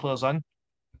of his own players in.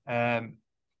 And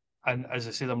as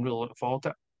I said, I'm really looking forward to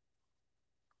it.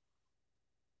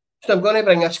 So I'm going to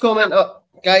bring this comment up.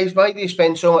 Guys, why do you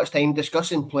spend so much time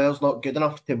discussing players not good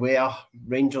enough to wear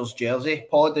Rangers jersey?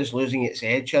 Pod is losing its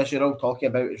edge, as you're all talking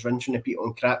about, is rinsing repeat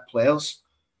on crap players.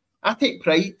 I take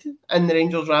pride in the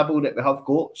Rangers Rabble that we have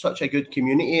got such a good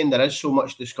community, and there is so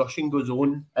much discussion goes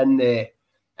on in the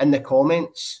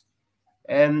comments.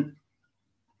 Shanklin's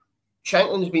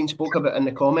been spoke about in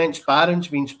the comments. Barron's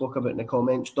been spoke about in the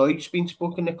comments. Doig's been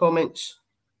spoken in the comments.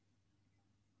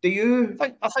 Do you?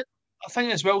 I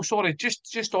think as well. Sorry,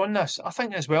 just on this. I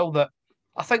think as well that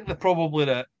probably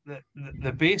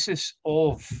the basis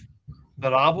of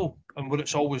the Rabble and what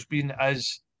it's always been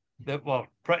is that we're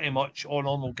pretty much all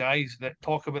normal guys that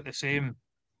talk about the same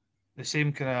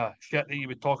kind of shit that you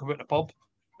would talk about in the pub.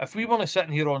 If we want to sit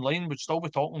in here online, we'd still be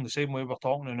talking the same way we're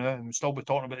talking now, and we'd still be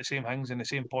talking about the same things and the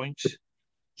same points.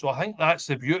 So I think that's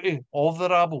the beauty of the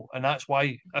Rabble, and that's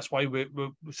why we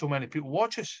so many people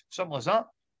watch us. Simple as that.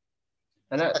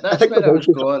 And that's where I was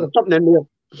going. Something in there.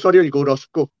 Sorry, on you go, Ross.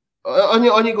 Go. On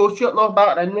you go, Stuart. No,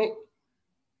 back in, mate.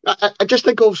 I just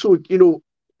think also,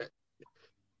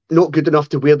 not good enough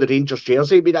to wear the Rangers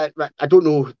jersey. I mean, I don't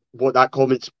know what that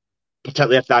comment's,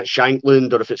 particularly if that's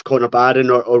Shankland or if it's Conor Barron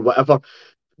or whatever.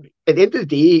 At the end of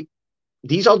the day,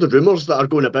 these are the rumours that are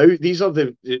going about. These are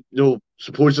the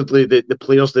supposedly the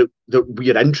players that we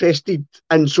are interested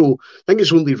in. So I think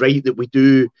it's only right that we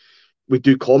do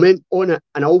comment on it.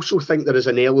 And I also think there is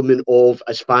an element of,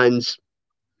 as fans,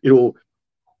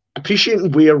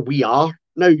 appreciating where we are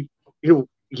now.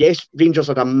 Yes, Rangers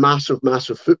are a massive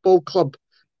football club.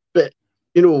 But,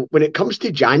 when it comes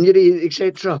to January,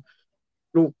 etc.,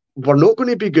 we're not going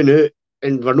to be going out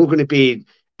and we're not going to be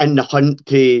in the hunt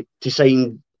to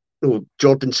sign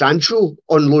Jordan Sancho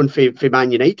on loan for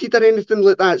Man United or anything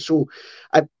like that. So,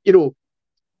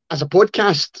 as a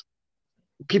podcast,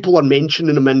 people are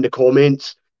mentioning them in the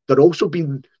comments. They're also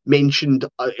being mentioned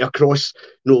across,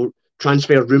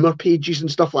 transfer rumour pages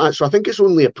and stuff like that. So I think it's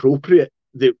only appropriate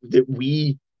that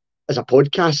we, as a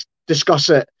podcast, discuss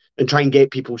it and try and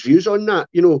get people's views on that.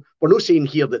 We're not saying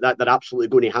here that they're absolutely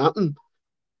going to happen,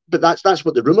 but that's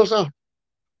what the rumours are.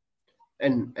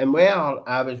 And where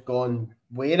I was going,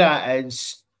 where that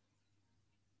is,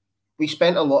 we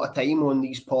spent a lot of time on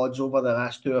these pods over the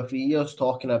last 2 or 3 years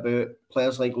talking about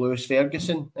players like Lewis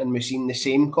Ferguson, and we've seen the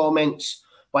same comments.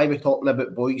 Why are we talking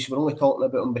about Boyce? We're only talking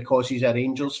about him because he's a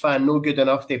Rangers fan, no good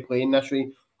enough to play in this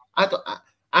way.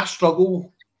 I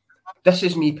struggle. This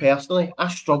is me personally. I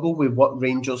struggle with what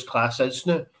Rangers class is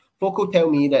now. Folk will tell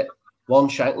me that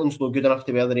Lawrence Shanklin's not good enough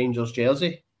to wear the Rangers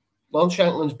jersey. Lawrence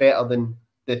Shanklin's better than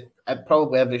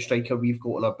probably every striker we've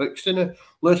got in our books now.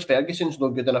 Lewis Ferguson's not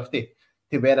good enough to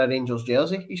wear a Rangers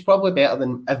jersey. He's probably better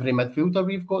than every midfielder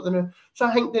we've got now. So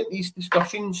I think that these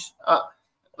discussions,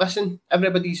 listen,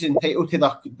 everybody's entitled to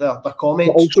their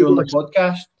comments during the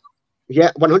podcast.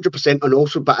 Yeah, 100%. And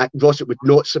also, but Ross, it would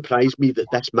not surprise me that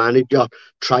this manager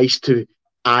tries to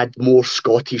add more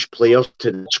Scottish players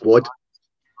to the squad.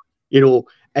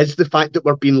 Is the fact that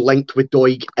we're being linked with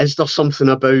Doig, is there something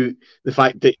about the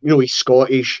fact that, he's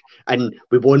Scottish and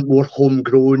we want more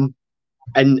homegrown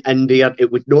in there?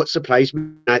 It would not surprise me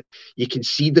that you can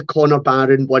see the Conor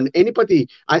Barron one. Anybody,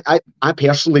 I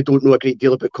personally don't know a great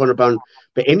deal about Conor Barron,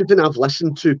 but anything I've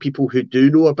listened to, people who do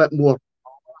know a bit more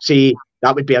say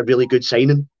that would be a really good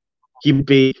signing. He would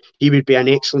be an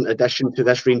excellent addition to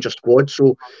this Rangers squad.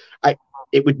 So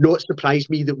it would not surprise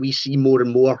me that we see more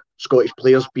and more Scottish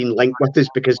players being linked with us,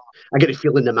 because I get the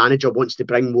feeling the manager wants to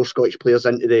bring more Scottish players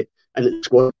into the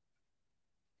squad.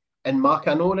 And Mark,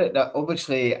 I know that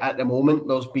obviously at the moment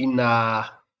there's been I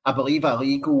believe a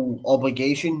legal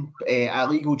obligation, a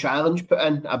legal challenge put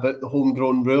in about the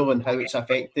homegrown rule and how it's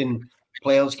affecting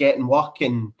players getting work,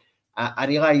 and I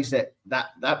realise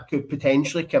that could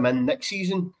potentially come in next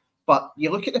season. But you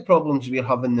look at the problems we're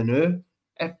having now.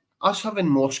 If us having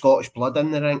more Scottish blood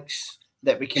in the ranks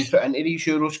that we can put into these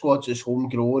Euro squads as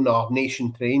homegrown or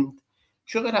nation trained,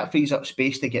 surely that frees up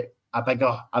space to get a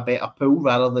better pool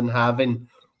rather than having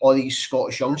all these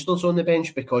Scottish youngsters on the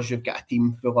bench, because you've got a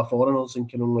team full of foreigners and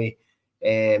can only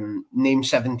name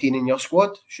 17 in your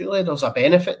squad. Surely there's a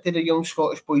benefit to the young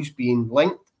Scottish boys being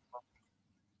linked.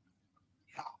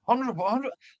 100%.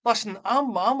 Listen,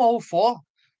 I'm all for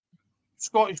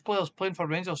Scottish players playing for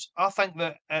Rangers. I think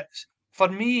that it's, for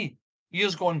me,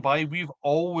 years gone by, we've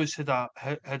always had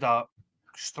a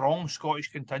strong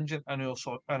Scottish contingent in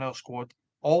our squad.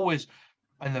 Always.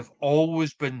 And they've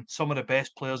always been some of the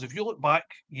best players. If you look back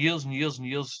years and years and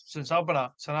years since I've been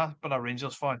a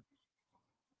Rangers fan,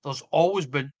 there's always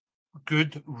been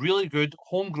good, really good,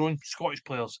 homegrown Scottish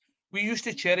players. We used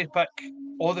to cherry pick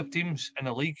all the teams in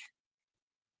the league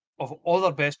of all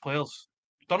their best players.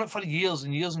 Done it for years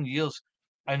and years and years,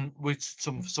 and with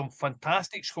some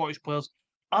fantastic Scottish players.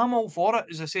 I'm all for it.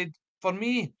 As I said, for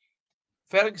me,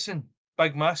 Ferguson,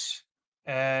 big miss.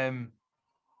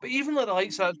 But even like the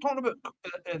likes of, talking about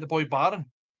the boy Barron,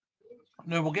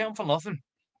 now we'll get him for nothing.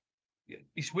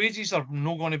 His wages are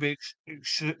not going to be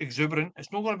exuberant.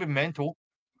 It's not going to be mental.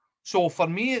 So for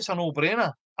me, it's a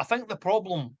no-brainer. I think the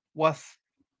problem with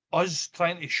us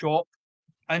trying to shop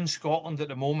in Scotland at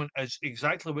the moment is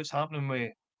exactly what's happening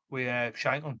with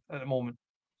Shankland at the moment.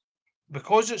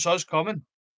 Because it's us coming,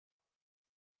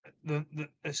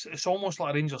 it's almost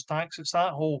like a Rangers tax. It's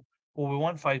that whole, we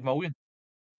want 5 million.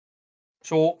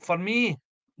 So for me,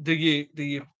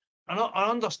 I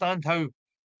understand how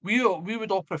we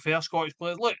would all prefer Scottish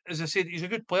players. Look, as I said, he's a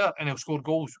good player and he'll score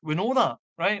goals. We know that,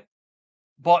 right?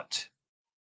 But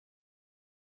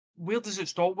where does it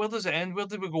stop? Where does it end? Where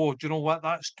do we go? Do you know what?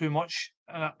 That's too much.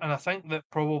 And I think that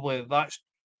probably that's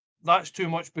too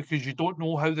much, because you don't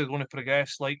know how they're going to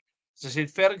progress. Like, as I said,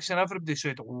 Ferguson, everybody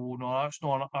said, oh no, that's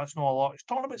not a lot. It's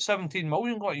talking about 17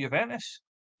 million got Juventus.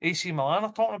 AC Milan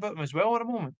are talking about him as well at the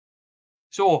moment.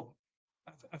 So,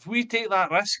 if we take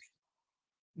that risk,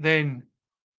 then,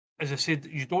 as I said,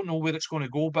 you don't know where it's going to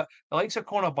go. But the likes of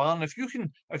Conor Barron, if you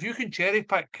can cherry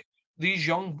pick these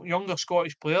younger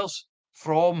Scottish players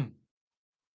from,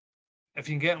 if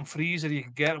you can get them frees, or you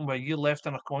can get them with a year left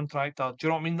in a contract, or, do you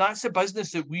know what I mean? That's the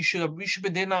business that we should be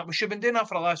doing that. We should have been doing that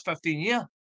for the last 15 years,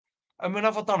 and we've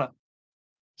never done it.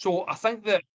 So I think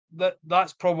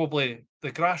that's probably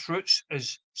the grassroots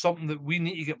is something that we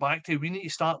need to get back to. We need to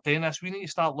start doing this. We need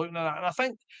to start looking at it. And I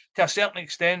think to a certain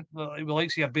extent, we like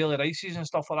to see a Bailey Rice's and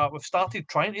stuff like that. We've started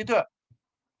trying to do it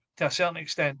to a certain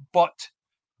extent. But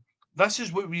this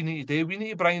is what we need to do. We need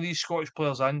to bring these Scottish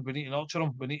players in. We need to nurture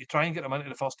them. We need to try and get them into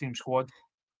the first team squad.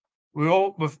 We've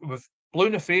blown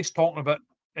in the face talking about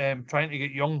trying to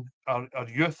get our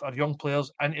youth, our young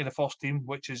players into the first team,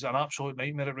 which is an absolute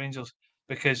nightmare at Rangers,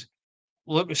 because,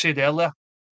 like we said earlier,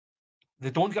 they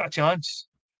don't get a chance.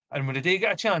 And when they do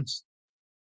get a chance,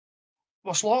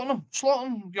 we're slaughtering them.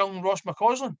 Slaughtering young Ross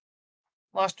McCausland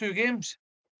last 2 games.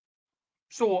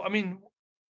 So, I mean,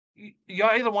 you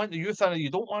either want the youth in or you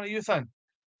don't want the youth in.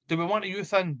 Do we want the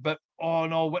youth in? But, oh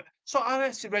no. So I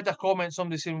actually read a comment,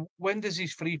 somebody saying, when does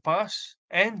his free pass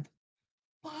end?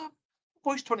 Well,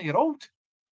 boy's 20-year-old.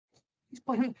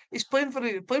 He's playing for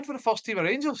the first team of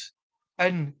Rangers.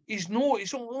 And he's only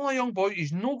a young boy.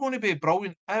 He's not going to be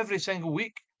brilliant every single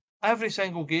week, every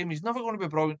single game. He's never going to be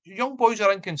brilliant. Young boys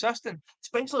are inconsistent,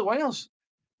 especially wingers.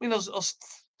 I mean, there's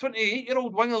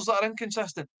 28-year-old wingers that are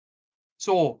inconsistent.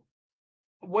 So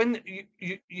when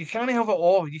you can't have it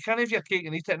all, you can't have your cake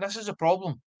and eat it. And this is a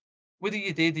problem. What do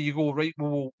you go, right?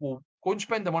 We'll go and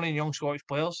spend the money on young Scottish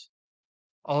players,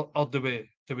 or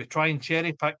do Do we try and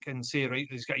cherry pick and say, right,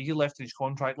 he's got a year left in his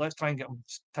contract, let's try and get him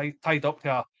tied up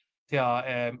to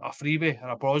a freebie or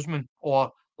a Brosman, or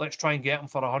let's try and get him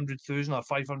for 100,000 or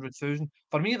 500,000.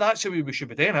 For me, that's the way we should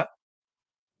be doing it.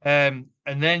 And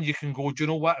then you can go, do you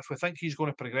know what? If we think he's going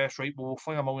to progress, right, we'll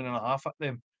fling $1.5 million at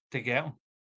them to get him.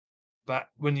 But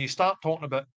when you start talking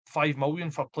about 5 million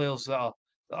for players that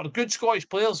are good Scottish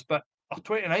players, but are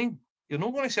 29, you're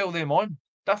not going to sell them on.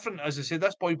 Different, as I say,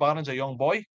 this boy Barron's a young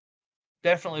boy.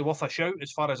 Definitely worth a shout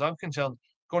as far as I'm concerned.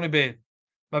 Going to be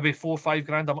maybe 4 or 5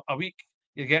 grand a week.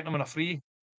 You're getting them on a free.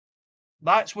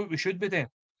 That's what we should be doing.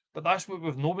 But that's what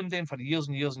we've not been doing for years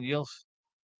and years and years.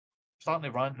 I'm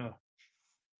starting to rant now.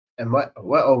 And what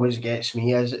always gets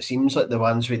me is it seems like the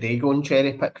ones we do go and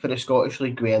cherry pick for the Scottish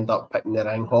League, we end up picking the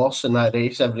wrong horse in that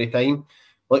race every time.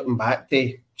 Looking back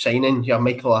to signing your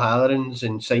Michael O'Hallorans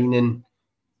and signing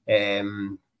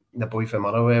the boy from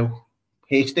Motherwell,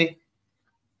 Hasty.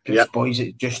 Just boys,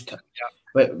 it just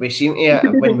we seem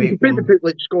to when we put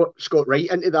like Scott Wright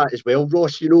into that as well,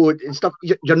 Ross. You know, and stuff.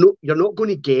 You're not going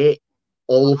to get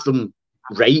all of them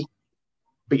right,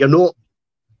 but you're not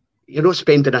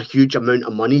spending a huge amount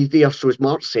of money there. So as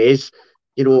Mark says,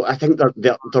 you know, I think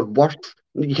they're worth.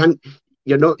 You're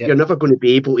never going to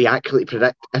be able to accurately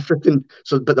predict everything.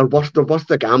 So, but they're worth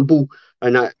the gamble,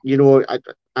 and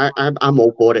I'm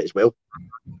all for it as well.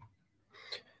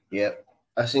 Yeah.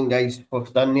 Listen, guys,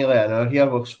 we've done nearly an hour here.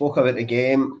 We've spoke about the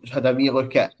game, had a wee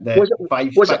look at the was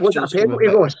it a penalty,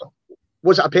 Ross?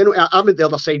 Was it a penalty? I'm at the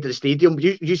other side of the stadium.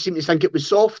 You seem to think it was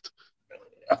soft.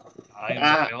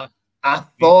 I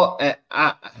thought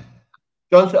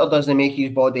John Sutter doesn't make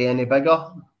his body any bigger,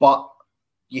 but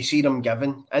you see them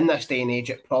giving. In this day and age,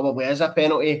 it probably is a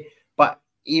penalty, but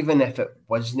even if it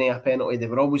wasn't a penalty, they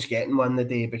were always getting one the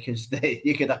day, because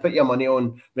you could have put your money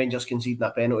on Rangers conceding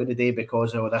a penalty today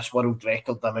because of this world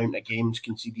record amount of games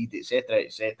conceded, etc.,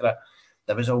 etc.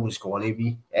 There was always going to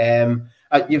be.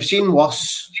 You've seen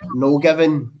worse no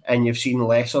given, and you've seen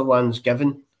lesser ones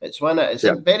given. It's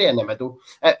very in the middle.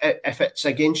 If it's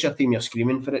against your team, you're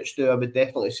screaming for it, Stu. I would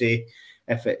definitely say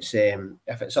if it's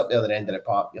up the other end of the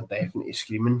park, you're definitely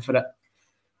screaming for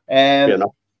it.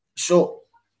 So,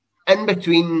 in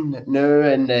between now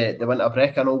and the winter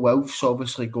break, I know Wilf's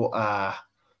obviously got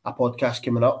a podcast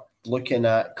coming up looking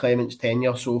at Clement's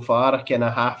tenure so far, a kind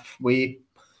of halfway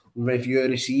review of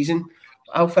the season.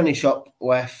 I'll finish up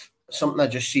with something I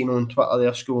just seen on Twitter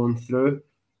there scrolling through.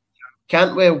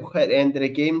 Cantwell at the end of the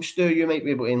game, Stu, you might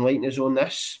be able to enlighten us on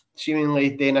this. Seemingly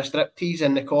doing a striptease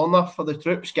in the corner for the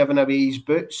troops, giving away his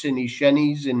boots and his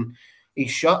shinnies and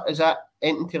his shirt. Is that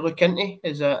anything to look into?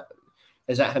 Is that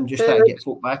him just trying to get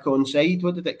folk back on side?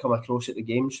 What did it come across at the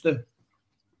game, Stu?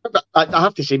 I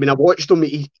have to say, I mean, I watched him.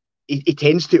 He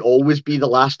tends to always be the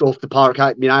last off the park.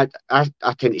 I mean, I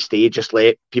tend to stay, just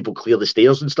let people clear the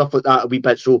stairs and stuff like that a wee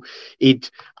bit. So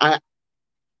I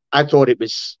thought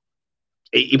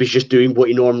he was just doing what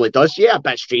he normally does. Yeah, a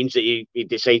bit strange that he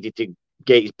decided to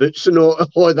get his boots and all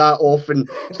of that off and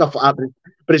stuff like that.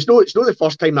 But it's not the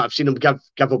first time that I've seen him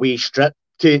give away strip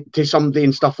to somebody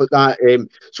and stuff like that.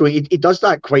 So he does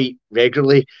that quite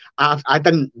regularly. I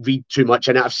didn't read too much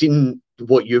in it. I've seen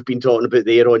what you've been talking about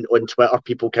there on Twitter,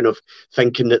 people kind of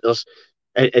thinking that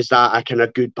is that a kind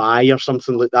of goodbye or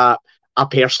something like that. I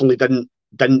personally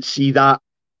didn't see that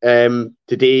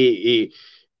today.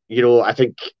 I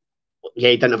think he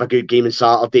didn't have a good game on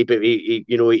Saturday, but he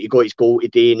got his goal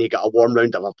today and he got a warm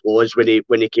round of applause when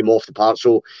he came off the park.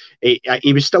 So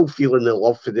he was still feeling the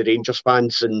love for the Rangers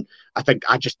fans, and I think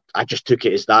I just took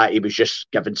it as that he was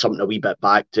just giving something a wee bit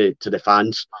back to the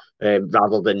fans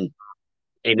rather than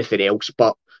anything else.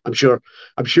 But I'm sure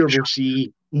we'll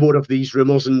see more of these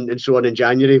rumours and so on in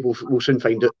January. We'll soon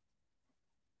find it.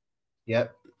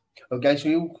 Yep. Well, guys,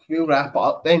 we'll wrap it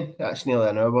up then. That's nearly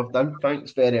an hour we've done.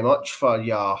 Thanks very much for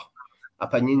your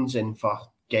opinions and for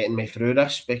getting me through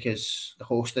this, because the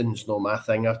hosting's not my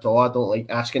thing at all. I don't like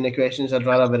asking the questions. I'd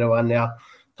rather be the one there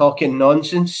talking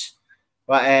nonsense.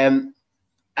 But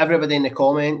everybody in the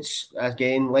comments,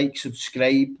 again, like,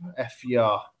 subscribe if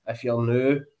you're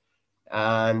new,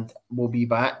 and we'll be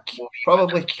back.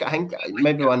 Probably, I think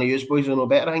maybe one of you boys will know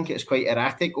better. I think it's quite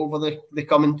erratic over the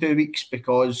coming 2 weeks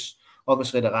because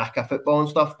obviously the lack of football and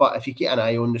stuff. But if you keep an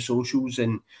eye on the socials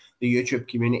and the YouTube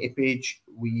community page,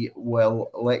 we will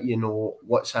let you know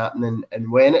what's happening and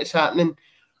when it's happening.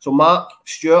 So Mark,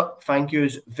 Stuart, thank you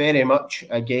very much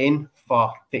again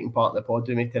for taking part in the pod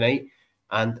with me tonight,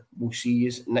 and we'll see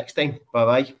you next time.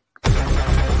 Bye-bye.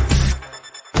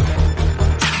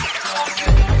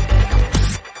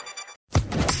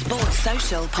 Sports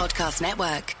Social Podcast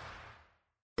Network.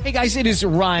 Hey guys, it is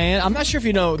Ryan. I'm not sure if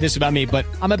you know this about me, but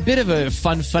I'm a bit of a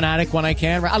fun fanatic when I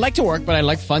can. I like to work, but I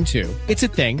like fun too. It's a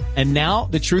thing. And now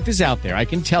the truth is out there. I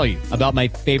can tell you about my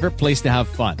favorite place to have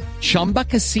fun. Chumba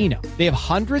Casino. They have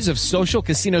hundreds of social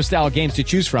casino style games to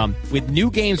choose from with new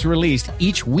games released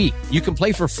each week. You can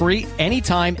play for free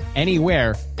anytime,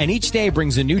 anywhere. And each day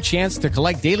brings a new chance to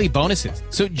collect daily bonuses.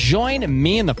 So join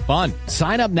me in the fun.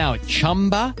 Sign up now at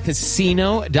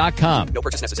ChumbaCasino.com. No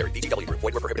purchase necessary. VGW Group.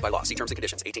 Void where prohibited by law. See terms and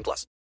conditions. 18+.